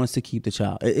parent wants to keep the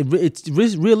child. It's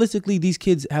realistically, these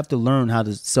kids have to learn how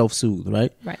to self-soothe,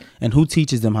 right? Right. And who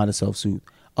teaches them how to self-soothe?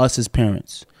 Us as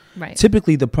parents. Right.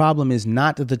 Typically, the problem is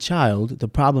not the child. The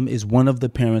problem is one of the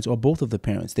parents or both of the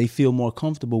parents. They feel more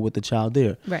comfortable with the child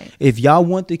there. Right. If y'all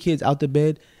want the kids out the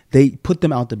bed, they put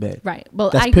them out the bed. Right. Well,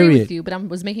 That's I agree period. with you, but I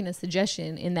was making a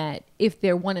suggestion in that if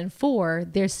they're 1 and 4,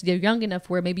 they're young enough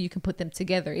where maybe you can put them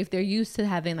together. If they're used to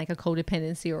having like a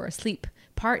codependency or a sleep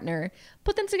partner,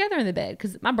 put them together in the bed.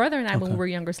 Because my brother and I, when we were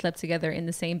younger, slept together in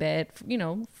the same bed, you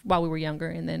know, while we were younger,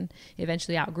 and then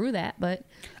eventually outgrew that. But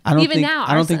I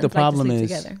don't think the problem is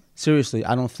together. Seriously,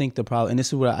 I don't think the problem, and this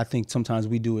is what I think sometimes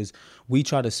we do, is we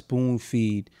try to spoon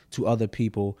feed to other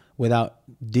people without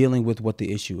dealing with what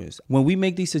the issue is. When we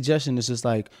make these suggestions, it's just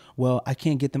like, well, I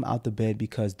can't get them out the bed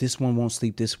because this one won't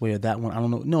sleep this way or that one, I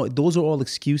don't know. No, those are all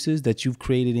excuses that you've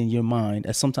created in your mind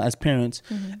as sometimes as parents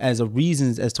as a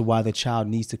reasons as to why the child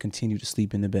needs to continue to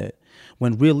sleep in the bed.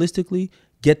 When realistically,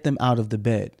 get them out of the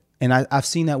bed. And I've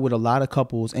seen that with a lot of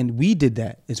couples, and we did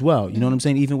that as well. You know what I'm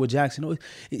saying? Even with Jackson, oh,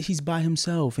 he's by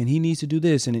himself and he needs to do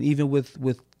this. And then even with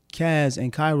Kaz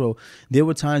and Cairo, there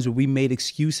were times where we made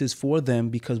excuses for them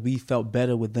because we felt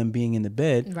better with them being in the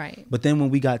bed. Right. But then when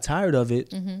we got tired of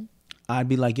it, I'd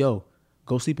be like, yo,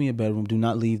 go sleep in your bedroom. Do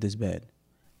not leave this bed.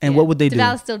 And what would they do?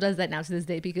 Deval still does that now to this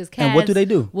day because Kaz and what do they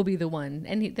do? Will be the one,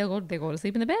 and they'll go to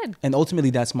sleep in the bed. And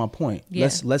ultimately, that's my point. Yeah.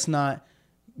 Let's not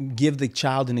give the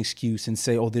child an excuse and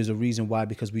say, oh, there's a reason why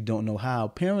because we don't know how.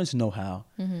 Parents know how.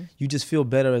 You just feel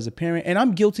better as a parent. And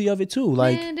I'm guilty of it too.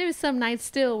 Like, man, there's some nights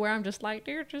still where I'm just like,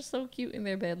 they're just so cute in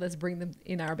their bed. Let's bring them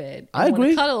in our bed. I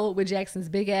agree. Cuddle with Jackson's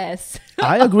big ass.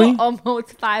 I agree.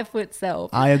 Almost 5 foot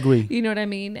self. I agree. You know what I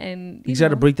mean? And you got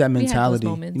to break that mentality.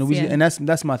 Moments, you know, and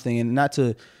that's my thing. And not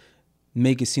to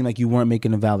make it seem like you weren't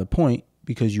making a valid point,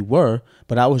 because you were,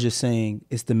 but I was just saying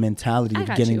it's the mentality of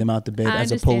getting them out the bed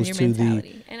as opposed to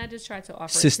the and I just tried to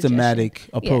offer systematic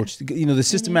approach. You know, the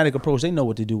systematic approach, they know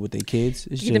what to do with their kids.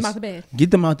 It's get them out the bed.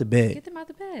 Get them out the bed. Get them out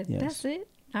the bed. Yes. That's it.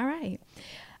 All right.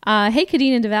 Hey,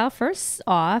 Kadeen and Deval. First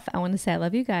off, I want to say I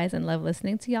love you guys and love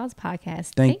listening to y'all's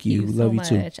podcast. Thank you. So Love you much.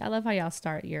 too. I love how y'all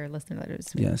start your listener letters.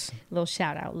 Yes. A little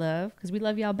shout out, love, because we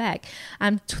love y'all back.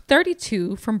 I'm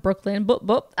 32 from Brooklyn. Boop,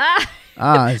 boop.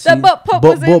 The boop, boop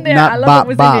was in there. I love it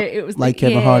was in there. It was like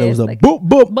Kevin Hart. It was a like boop,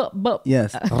 boop. Boop, boop.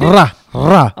 Yes. Rah,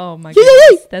 rah. Oh my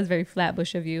goodness. That's very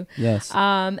Flatbush of you. Yes.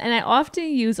 And I often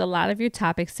use a lot of your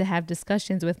topics to have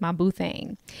discussions with my boo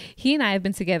thing. He and I have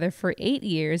been together for 8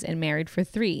 years and married for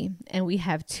 3. And we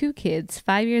have 2 kids,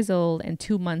 5 years old and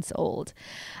 2 months old.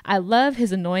 I love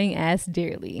his annoying ass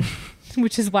dearly,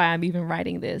 which is why I'm even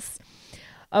writing this.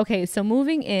 Okay, so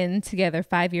moving in together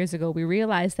 5 years ago, we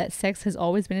realized that sex has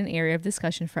always been an area of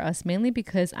discussion for us, mainly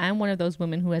because I'm one of those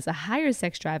women who has a higher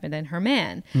sex drive than her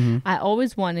man. I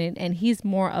always wanted, and he's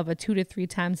more of a 2 to 3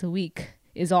 times a week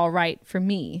is all right for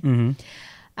me.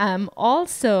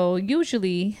 Also,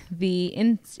 usually the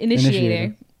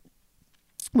initiator.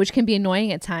 which can be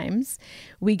annoying at times.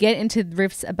 We get into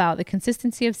riffs about the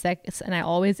consistency of sex, and I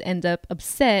always end up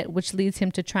upset, which leads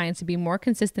him to trying to be more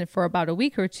consistent for about a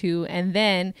week or two, and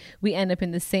then we end up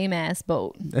in the same ass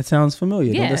boat. That sounds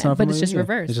familiar. Yeah, Don't that sound but familiar? it's just Yeah.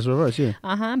 reversed. It's just reverse,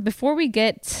 yeah. Before we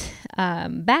get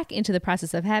back into the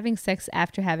process of having sex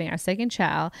after having our second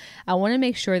child, I want to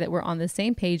make sure that we're on the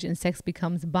same page and sex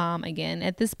becomes bomb again.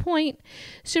 At this point,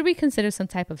 should we consider some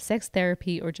type of sex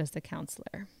therapy or just a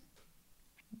counselor?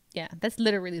 Yeah, that's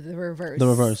literally the reverse. The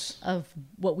reverse. Of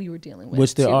what we were dealing with.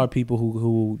 Which there too. are people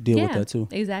who deal with that too.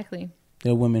 Exactly.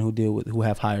 There are women who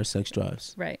have higher sex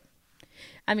drives. Right.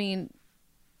 I mean,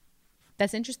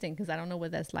 that's interesting because I don't know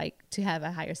what that's like to have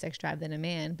a higher sex drive than a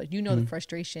man, but you know the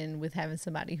frustration with having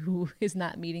somebody who is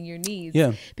not meeting your needs.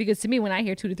 Yeah. Because to me, when I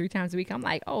hear 2 to 3 times a week, I'm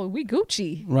like, oh, we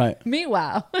Gucci. Right.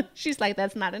 Meanwhile, she's like,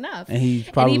 that's not enough. And he's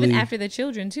probably, and even after the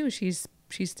children too, she's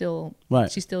still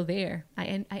Right. She's still there. I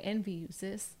envy you,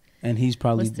 sis. and he's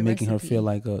probably What's the making her recipe? feel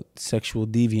like a sexual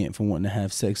deviant for wanting to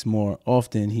have sex more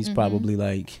often. He's probably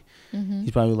like,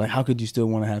 he's probably like, how could you still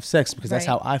want to have sex? Because that's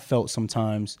Right. how I felt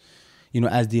sometimes,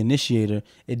 as the initiator.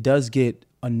 It does get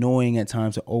annoying at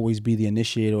times to always be the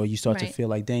initiator, or you start to Right. feel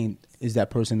like, dang, is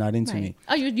that person not into me?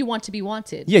 Oh, you want to be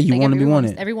wanted. Yeah, you want to be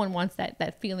wanted. Everyone wants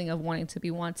that feeling of wanting to be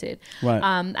wanted. Right.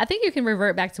 I think you can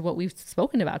revert back to what we've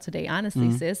spoken about today, honestly,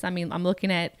 Mm-hmm. sis. I mean, I'm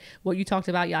looking at what you talked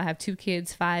about. Y'all have 2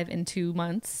 kids, 5 and 2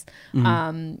 months.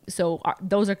 Mm-hmm.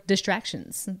 Those are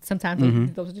distractions.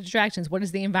 Sometimes those are distractions. What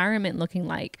is the environment looking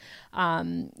like?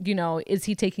 Is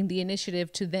he taking the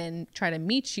initiative to then try to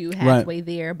meet you halfway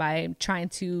there by trying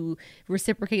to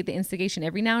reciprocate the instigation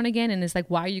every now and again? And it's like,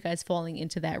 why are you guys falling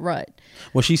into that rut?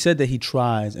 Well, she said that he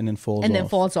tries and then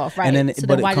falls off. Right. And then, So but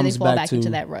then it why do they comes fall back to, into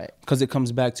that rut? Because it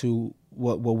comes back to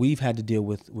what we've had to deal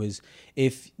with was,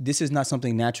 if this is not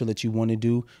something natural that you want to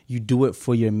do, you do it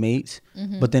for your mate.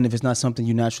 But then if it's not something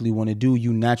you naturally want to do,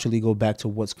 you naturally go back to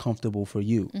what's comfortable for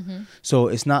you. So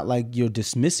it's not like you're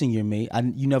dismissing your mate.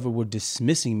 You never were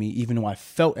dismissing me, even though I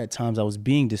felt at times I was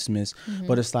being dismissed.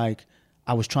 But it's like,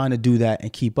 I was trying to do that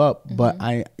and keep up, but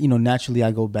naturally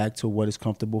I go back to what is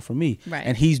comfortable for me. Right.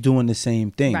 And he's doing the same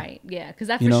thing. Right. Yeah. Because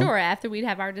for You know? sure, after we'd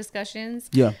have our discussions,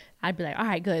 Yeah. I'd be like, all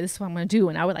right, good. This is what I'm going to do.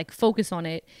 And I would like focus on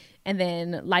it. And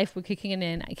then life would kick in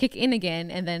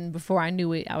again. And then before I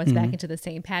knew it, I was back into the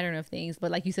same pattern of things. But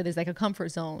like you said, there's like a comfort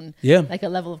zone, Yeah. like a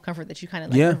level of comfort that you kind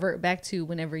of like Yeah. revert back to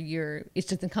whenever it just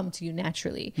doesn't come to you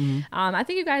naturally. I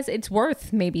think you guys, it's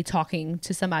worth maybe talking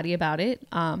to somebody about it,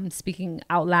 speaking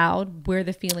out loud where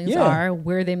the feelings Yeah. are,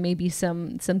 where there may be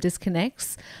some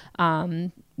disconnects.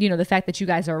 The fact that you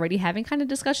guys are already having kind of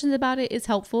discussions about it is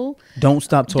helpful. Don't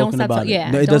stop talking stop about it. yeah,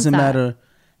 No, it don't doesn't stop. matter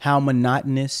how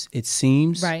monotonous it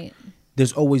seems. Right.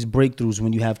 There's always breakthroughs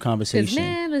when you have Because conversation.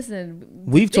 man, listen,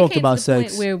 We've it talked came to about the point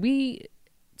sex. where we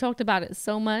talked about it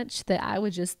so much that I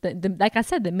would just, like I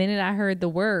said, the minute I heard the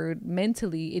word,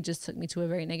 mentally, it just took me to a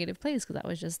very negative place because I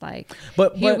was just like,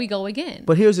 here we go again.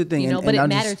 But here's the thing, but and it I'll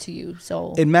mattered just- to you,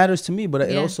 so It matters to me, but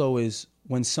it Yeah. also is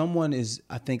when someone is,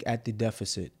 I think, at the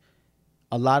deficit.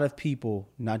 A lot of people,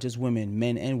 not just women,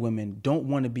 men and women, don't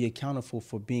want to be accountable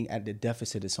for being at the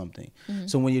deficit of something.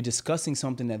 So when you're discussing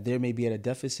something that they may be at a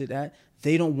deficit at,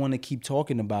 they don't want to keep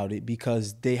talking about it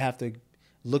because they have to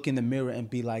look in the mirror and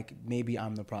be like, maybe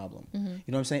I'm the problem. You know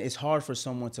what I'm saying? It's hard for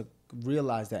someone to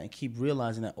realize that and keep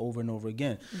realizing that over and over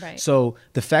again. Right. So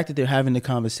the fact that they're having the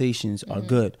conversations are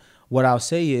good. What I'll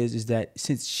say is that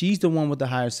since she's the one with the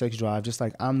higher sex drive, just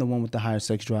like I'm the one with the higher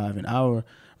sex drive in our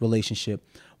relationship,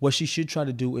 what she should try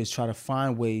to do is try to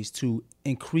find ways to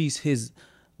increase his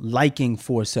liking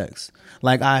for sex,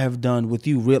 like I have done with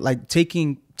you. Like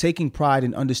taking pride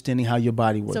in understanding how your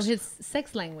body works. So his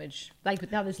sex language,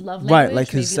 like now this love Right, language, like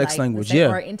his maybe sex language, let's say, yeah.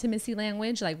 or intimacy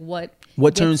language, like what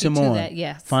What gets turns you him to on? That?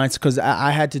 Yes. Fine, because I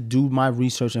had to do my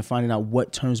research and finding out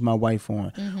what turns my wife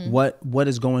on. What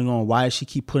is going on? Why does she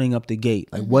keep putting up the gate?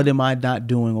 Like, what am I not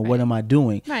doing, or what am I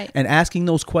doing? Right. And asking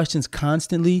those questions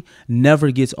constantly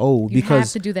never gets old You have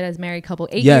because to do that as married couple.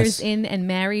 8 Yes. years in and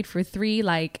married for 3,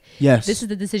 like Yes. this is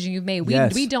the decision you've made.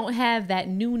 Yes. We don't have that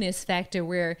newness factor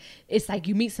where it's like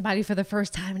you meet somebody for the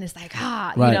first time and it's like,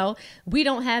 Right. we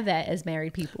don't have that as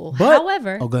married people. But-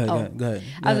 However, Oh, go ahead, go ahead.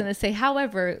 I was going to say,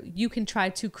 however, you can try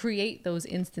to create those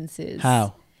instances.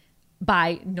 How?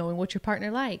 By knowing what your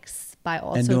partner likes, by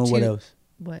also and doing what else?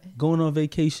 What? Going on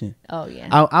vacation. Oh yeah.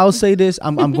 I'll say this.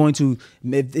 I'm going to,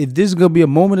 if this is going to be a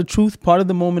moment of truth, part of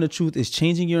the moment of truth is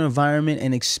changing your environment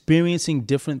and experiencing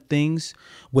different things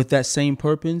with that same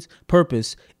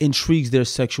purpose intrigues their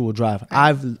sexual drive.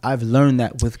 Right. I've learned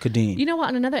that with Kadeen. You know what?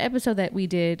 On another episode that we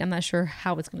did, I'm not sure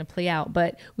how it's going to play out,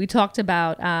 but we talked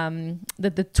about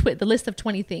the list of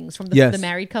 20 things from the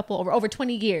married couple over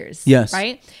 20 years. Yes.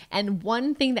 Right? And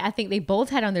one thing that I think they both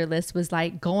had on their list was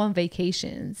like go on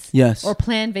vacations. Yes. Or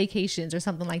plan vacations or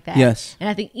something like that. Yes. And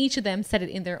I think each of them said it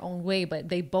in their own way, but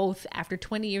they both, after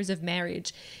 20 years of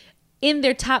marriage, in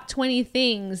their top 20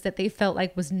 things that they felt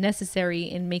like was necessary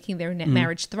in making their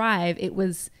marriage thrive, it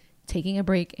was taking a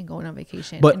break and going on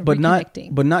vacation. But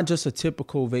not just a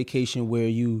typical vacation where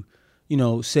you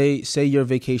know, say your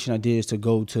vacation idea is to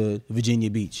go to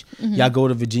Virginia Beach. Y'all go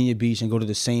to Virginia Beach and go to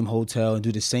the same hotel and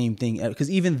do the same thing.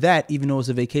 Because even though it's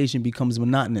a vacation, becomes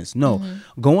monotonous. No,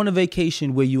 go on a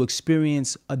vacation where you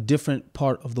experience a different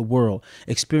part of the world,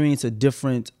 experience a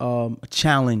different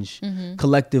challenge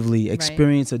collectively,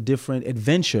 experience a different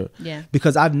adventure. Yeah.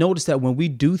 Because I've noticed that when we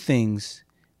do things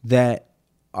that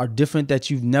are different that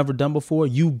you've never done before,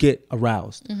 you get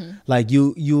aroused. Like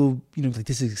you know, like,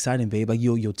 this is exciting, babe. Like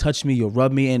you'll touch me, you'll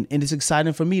rub me, and it's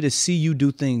exciting for me to see you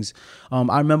do things.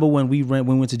 I remember when we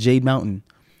went to Jade Mountain.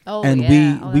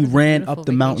 We ran up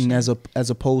the mountain as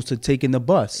opposed to taking the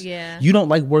bus. Yeah. You don't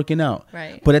like working out.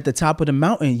 Right. But at the top of the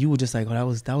mountain, you were just like,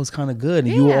 oh, that was kind of good.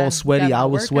 And you were all sweaty. I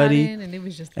was sweaty. And it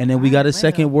was just then we got a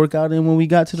second workout in when we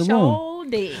got to the room.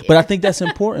 But I think that's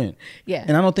important. Yeah.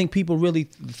 And I don't think people really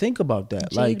think about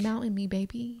that. Jade Mountain me,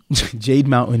 baby. Jade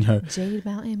Mountain her. Jade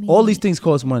Mountain me. All these things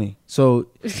cost money. So,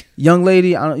 young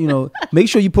lady, make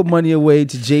sure you put money away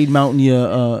to Jade Mountain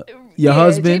your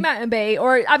husband. Jade Mountain Bay,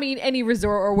 or I mean any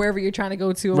resort or wherever you're trying to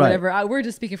go to or whatever. We're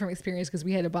just speaking from experience because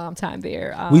we had a bomb time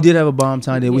there. We did have a bomb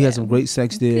time there. We had some great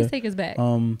sex there. Please take us back.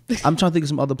 I'm trying to think of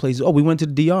some other places. Oh, we went to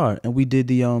the DR and we did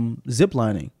the zip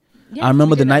lining. Yeah, I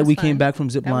remember the night we came back from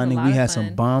zip lining, we had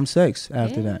some bomb sex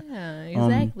after that. Yeah,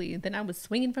 exactly. Then I was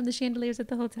swinging from the chandeliers at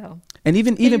the hotel. And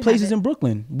even places in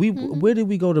Brooklyn. Where did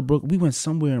we go to Brooklyn? We went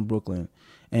somewhere in Brooklyn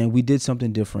and we did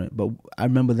something different. But I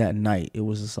remember that night, it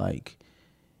was just like,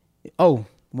 when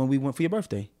we went for your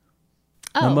birthday.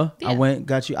 Remember? Yeah. I went,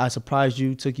 got you, I surprised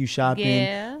you, took you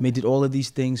shopping, did all of these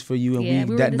things for you. And we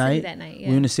were in the city that night. Yeah.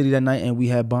 We were in the city that night and we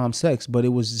had bomb sex. But it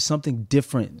was something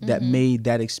different that made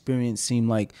that experience seem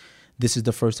like this is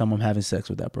the first time I'm having sex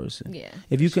with that person. Yeah.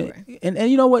 If you can, and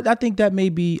you know what? I think that may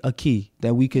be a key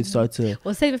that we could start to.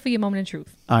 Well, save it for your moment of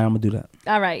truth. All right, I'm going to do that.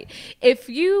 All right. If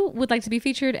you would like to be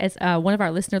featured as one of our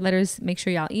listener letters, make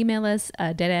sure y'all email us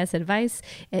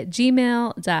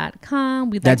deadassadvice@gmail.com.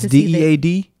 We'd like to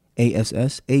see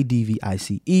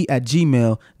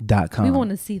deadassadvice@gmail.com. We want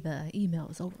to see the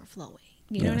emails overflowing.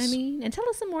 You know what I mean? And tell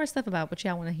us some more stuff about what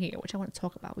y'all want to hear, what y'all want to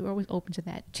talk about. We're always open to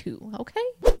that too. Okay?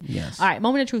 Yes. All right.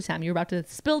 Moment of truth time. You're about to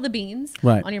spill the beans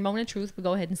on your moment of truth, but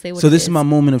go ahead and say what So this is my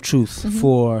moment of truth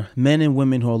for men and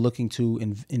women who are looking to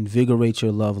invigorate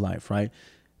your love life, right?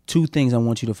 2 things I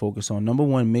want you to focus on. Number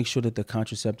 1, make sure that the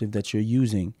contraceptive that you're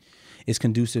using is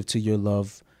conducive to your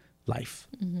love life.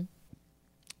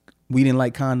 We didn't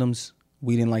like condoms.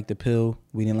 We didn't like the pill.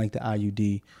 We didn't like the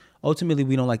IUD. Ultimately,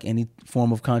 we don't like any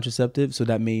form of contraceptive, so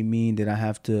that may mean that I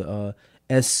have to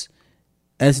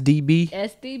SDB,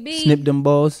 snip them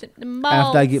balls.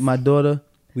 After I get my daughter.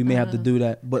 We may have to do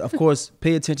that. But, of course,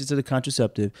 pay attention to the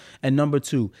contraceptive. And number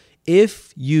 2,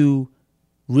 if you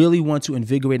really want to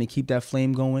invigorate and keep that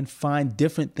flame going, find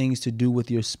different things to do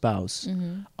with your spouse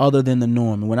other than the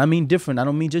norm. And when I mean different, I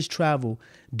don't mean just travel.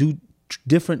 Do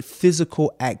different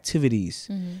physical activities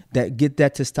that get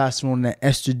that testosterone and that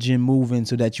estrogen moving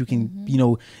so that you can,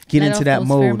 get into that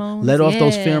mode. Let off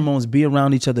those pheromones, be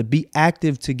around each other, be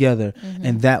active together,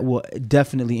 and that will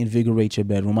definitely invigorate your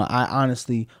bedroom. I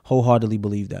honestly, wholeheartedly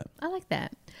believe that. I like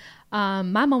that.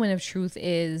 My moment of truth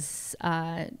is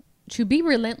to be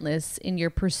relentless in your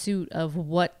pursuit of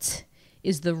what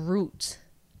is the root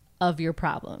of your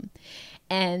problem.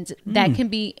 And that can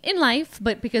be in life,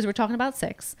 but because we're talking about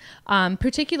sex,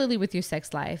 particularly with your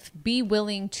sex life, be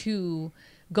willing to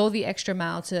go the extra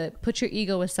mile, to put your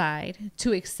ego aside,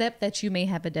 to accept that you may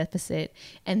have a deficit,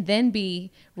 and then be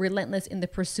relentless in the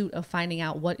pursuit of finding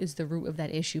out what is the root of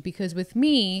that issue. Because with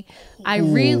me, I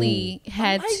really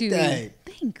had to.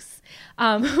 Thanks.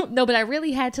 No, but I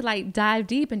really had to dive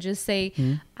deep and just say,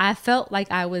 I felt like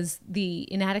I was the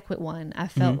inadequate one. I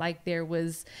felt like there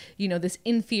was, this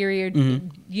inferior,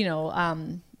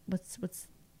 what's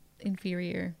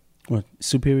inferior? What,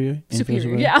 superior? Superior.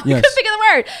 Inferior? Yeah, I Yes. couldn't think of the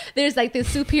word. There's like this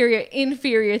superior,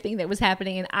 inferior thing that was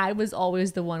happening, and I was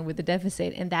always the one with the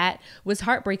deficit, and that was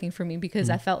heartbreaking for me because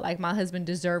I felt like my husband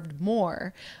deserved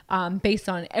more, based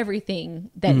on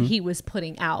everything that he was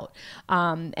putting out,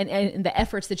 and the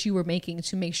efforts that you were making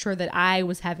to make sure that I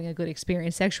was having a good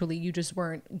experience sexually. You just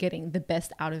weren't getting the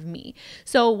best out of me.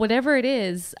 So whatever it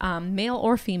is, male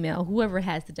or female, whoever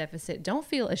has the deficit, don't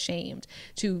feel ashamed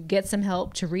to get some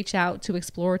help, to reach out, to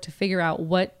explore, to figure out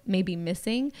what may be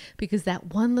missing, because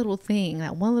that one little thing,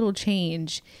 that one little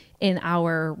change in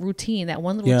our routine, that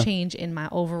one little change in my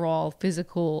overall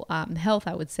physical health,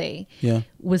 I would say,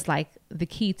 was like the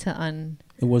key to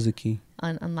it was a key.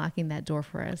 Unlocking that door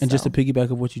for us. And just to piggyback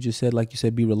of what you just said, like you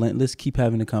said, be relentless, keep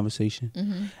having the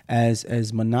conversation.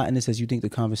 As monotonous as you think the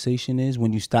conversation is,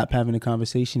 when you stop having the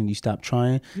conversation and you stop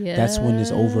trying, that's when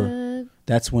it's over.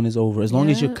 That's when it's over. As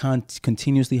long as you're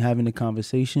continuously having the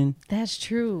conversation. That's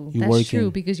true. That's working.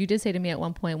 True, because you did say to me at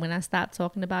one point, when I stopped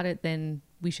talking about it, then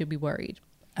we should be worried.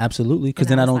 Absolutely, because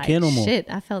then I don't care no more. Shit,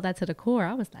 I felt that to the core.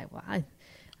 I was like, well, I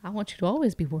want you to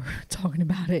always be talking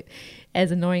about it,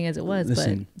 as annoying as it was.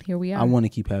 Listen, but here we are. I want to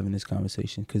keep having this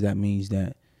conversation because that means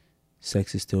that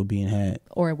sex is still being had.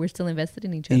 Or we're still invested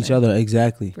in each other.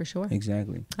 Exactly. For sure.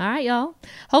 Exactly. All right, y'all.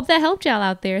 Hope that helped y'all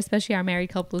out there, especially our married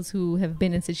couples who have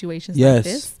been in situations like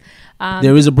this.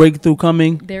 There is a breakthrough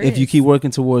coming if you is. keep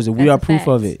working towards it. We are proof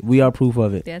of it. We are proof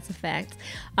of it. That's a fact.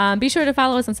 Be sure to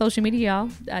follow us on social media, y'all.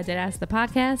 Deadass the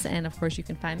podcast. And of course, you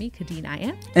can find me, Kadeen I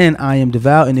Am. And I am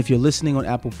Devout. And if you're listening on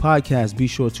Apple Podcasts, be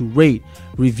sure to rate,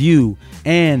 review,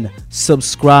 and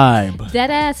subscribe.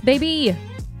 Deadass, baby.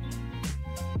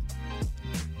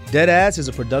 Deadass is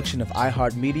a production of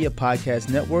iHeartMedia Podcast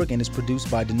Network and is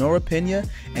produced by Denora Pena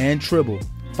and Tribble.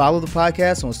 Follow the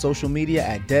podcast on social media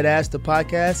at Deadass the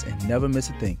Podcast and never miss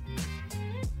a thing.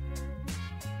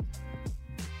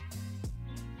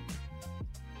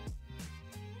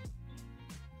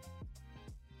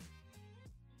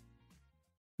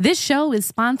 This show is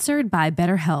sponsored by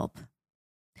BetterHelp.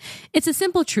 It's a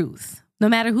simple truth. No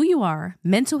matter who you are,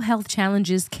 mental health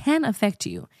challenges can affect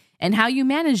you, and how you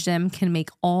manage them can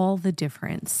make all the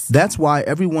difference. That's why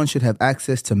everyone should have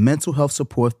access to mental health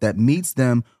support that meets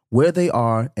them where they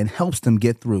are and helps them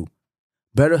get through.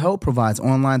 BetterHelp provides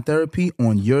online therapy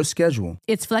on your schedule.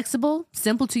 It's flexible,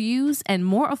 simple to use, and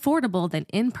more affordable than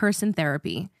in-person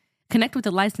therapy. Connect with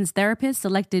a licensed therapist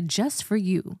selected just for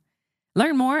you.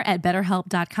 Learn more at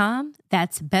BetterHelp.com.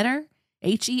 That's better,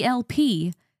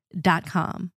 HELP.com.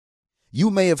 You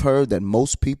may have heard that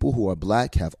most people who are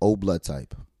black have O blood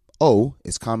type. O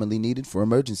is commonly needed for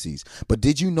emergencies, but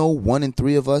did you know 1 in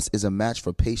 3 of us is a match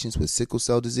for patients with sickle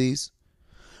cell disease?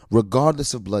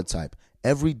 Regardless of blood type,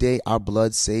 every day our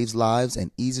blood saves lives and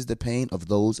eases the pain of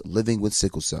those living with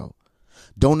sickle cell.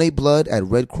 Donate blood at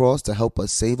Red Cross to help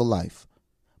us save a life.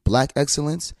 Black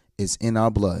excellence is in our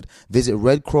blood. Visit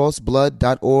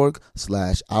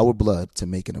redcrossblood.org/ourblood to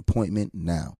make an appointment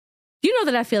now. You know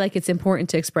that I feel like it's important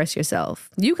to express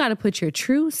yourself. You got to put your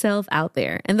true self out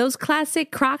there. And those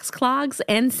classic Crocs, clogs,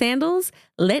 and sandals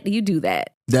let you do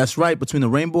that. That's right. Between the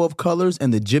rainbow of colors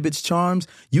and the Jibbitz charms,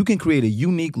 you can create a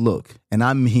unique look. And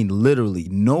I mean, literally,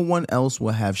 no one else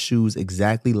will have shoes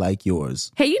exactly like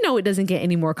yours. Hey, you know it doesn't get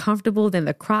any more comfortable than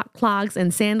the Croc, clogs,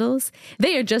 and sandals.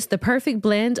 They are just the perfect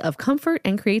blend of comfort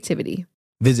and creativity.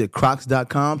 Visit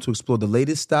crocs.com to explore the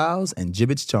latest styles and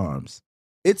Jibbitz charms.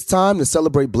 It's time to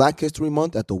celebrate Black History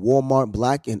Month at the Walmart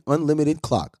Black and Unlimited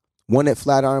Clock. One at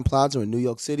Flatiron Plaza in New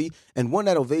York City and one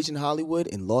at Ovation Hollywood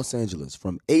in Los Angeles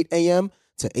from 8 a.m.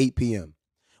 to 8 p.m.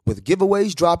 With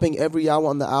giveaways dropping every hour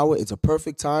on the hour, it's a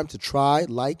perfect time to try,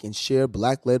 like, and share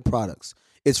Black-led products.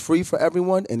 It's free for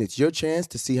everyone, and it's your chance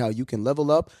to see how you can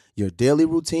level up your daily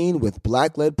routine with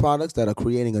Black-led products that are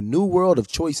creating a new world of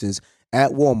choices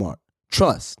at Walmart.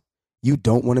 Trust, you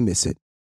don't want to miss it.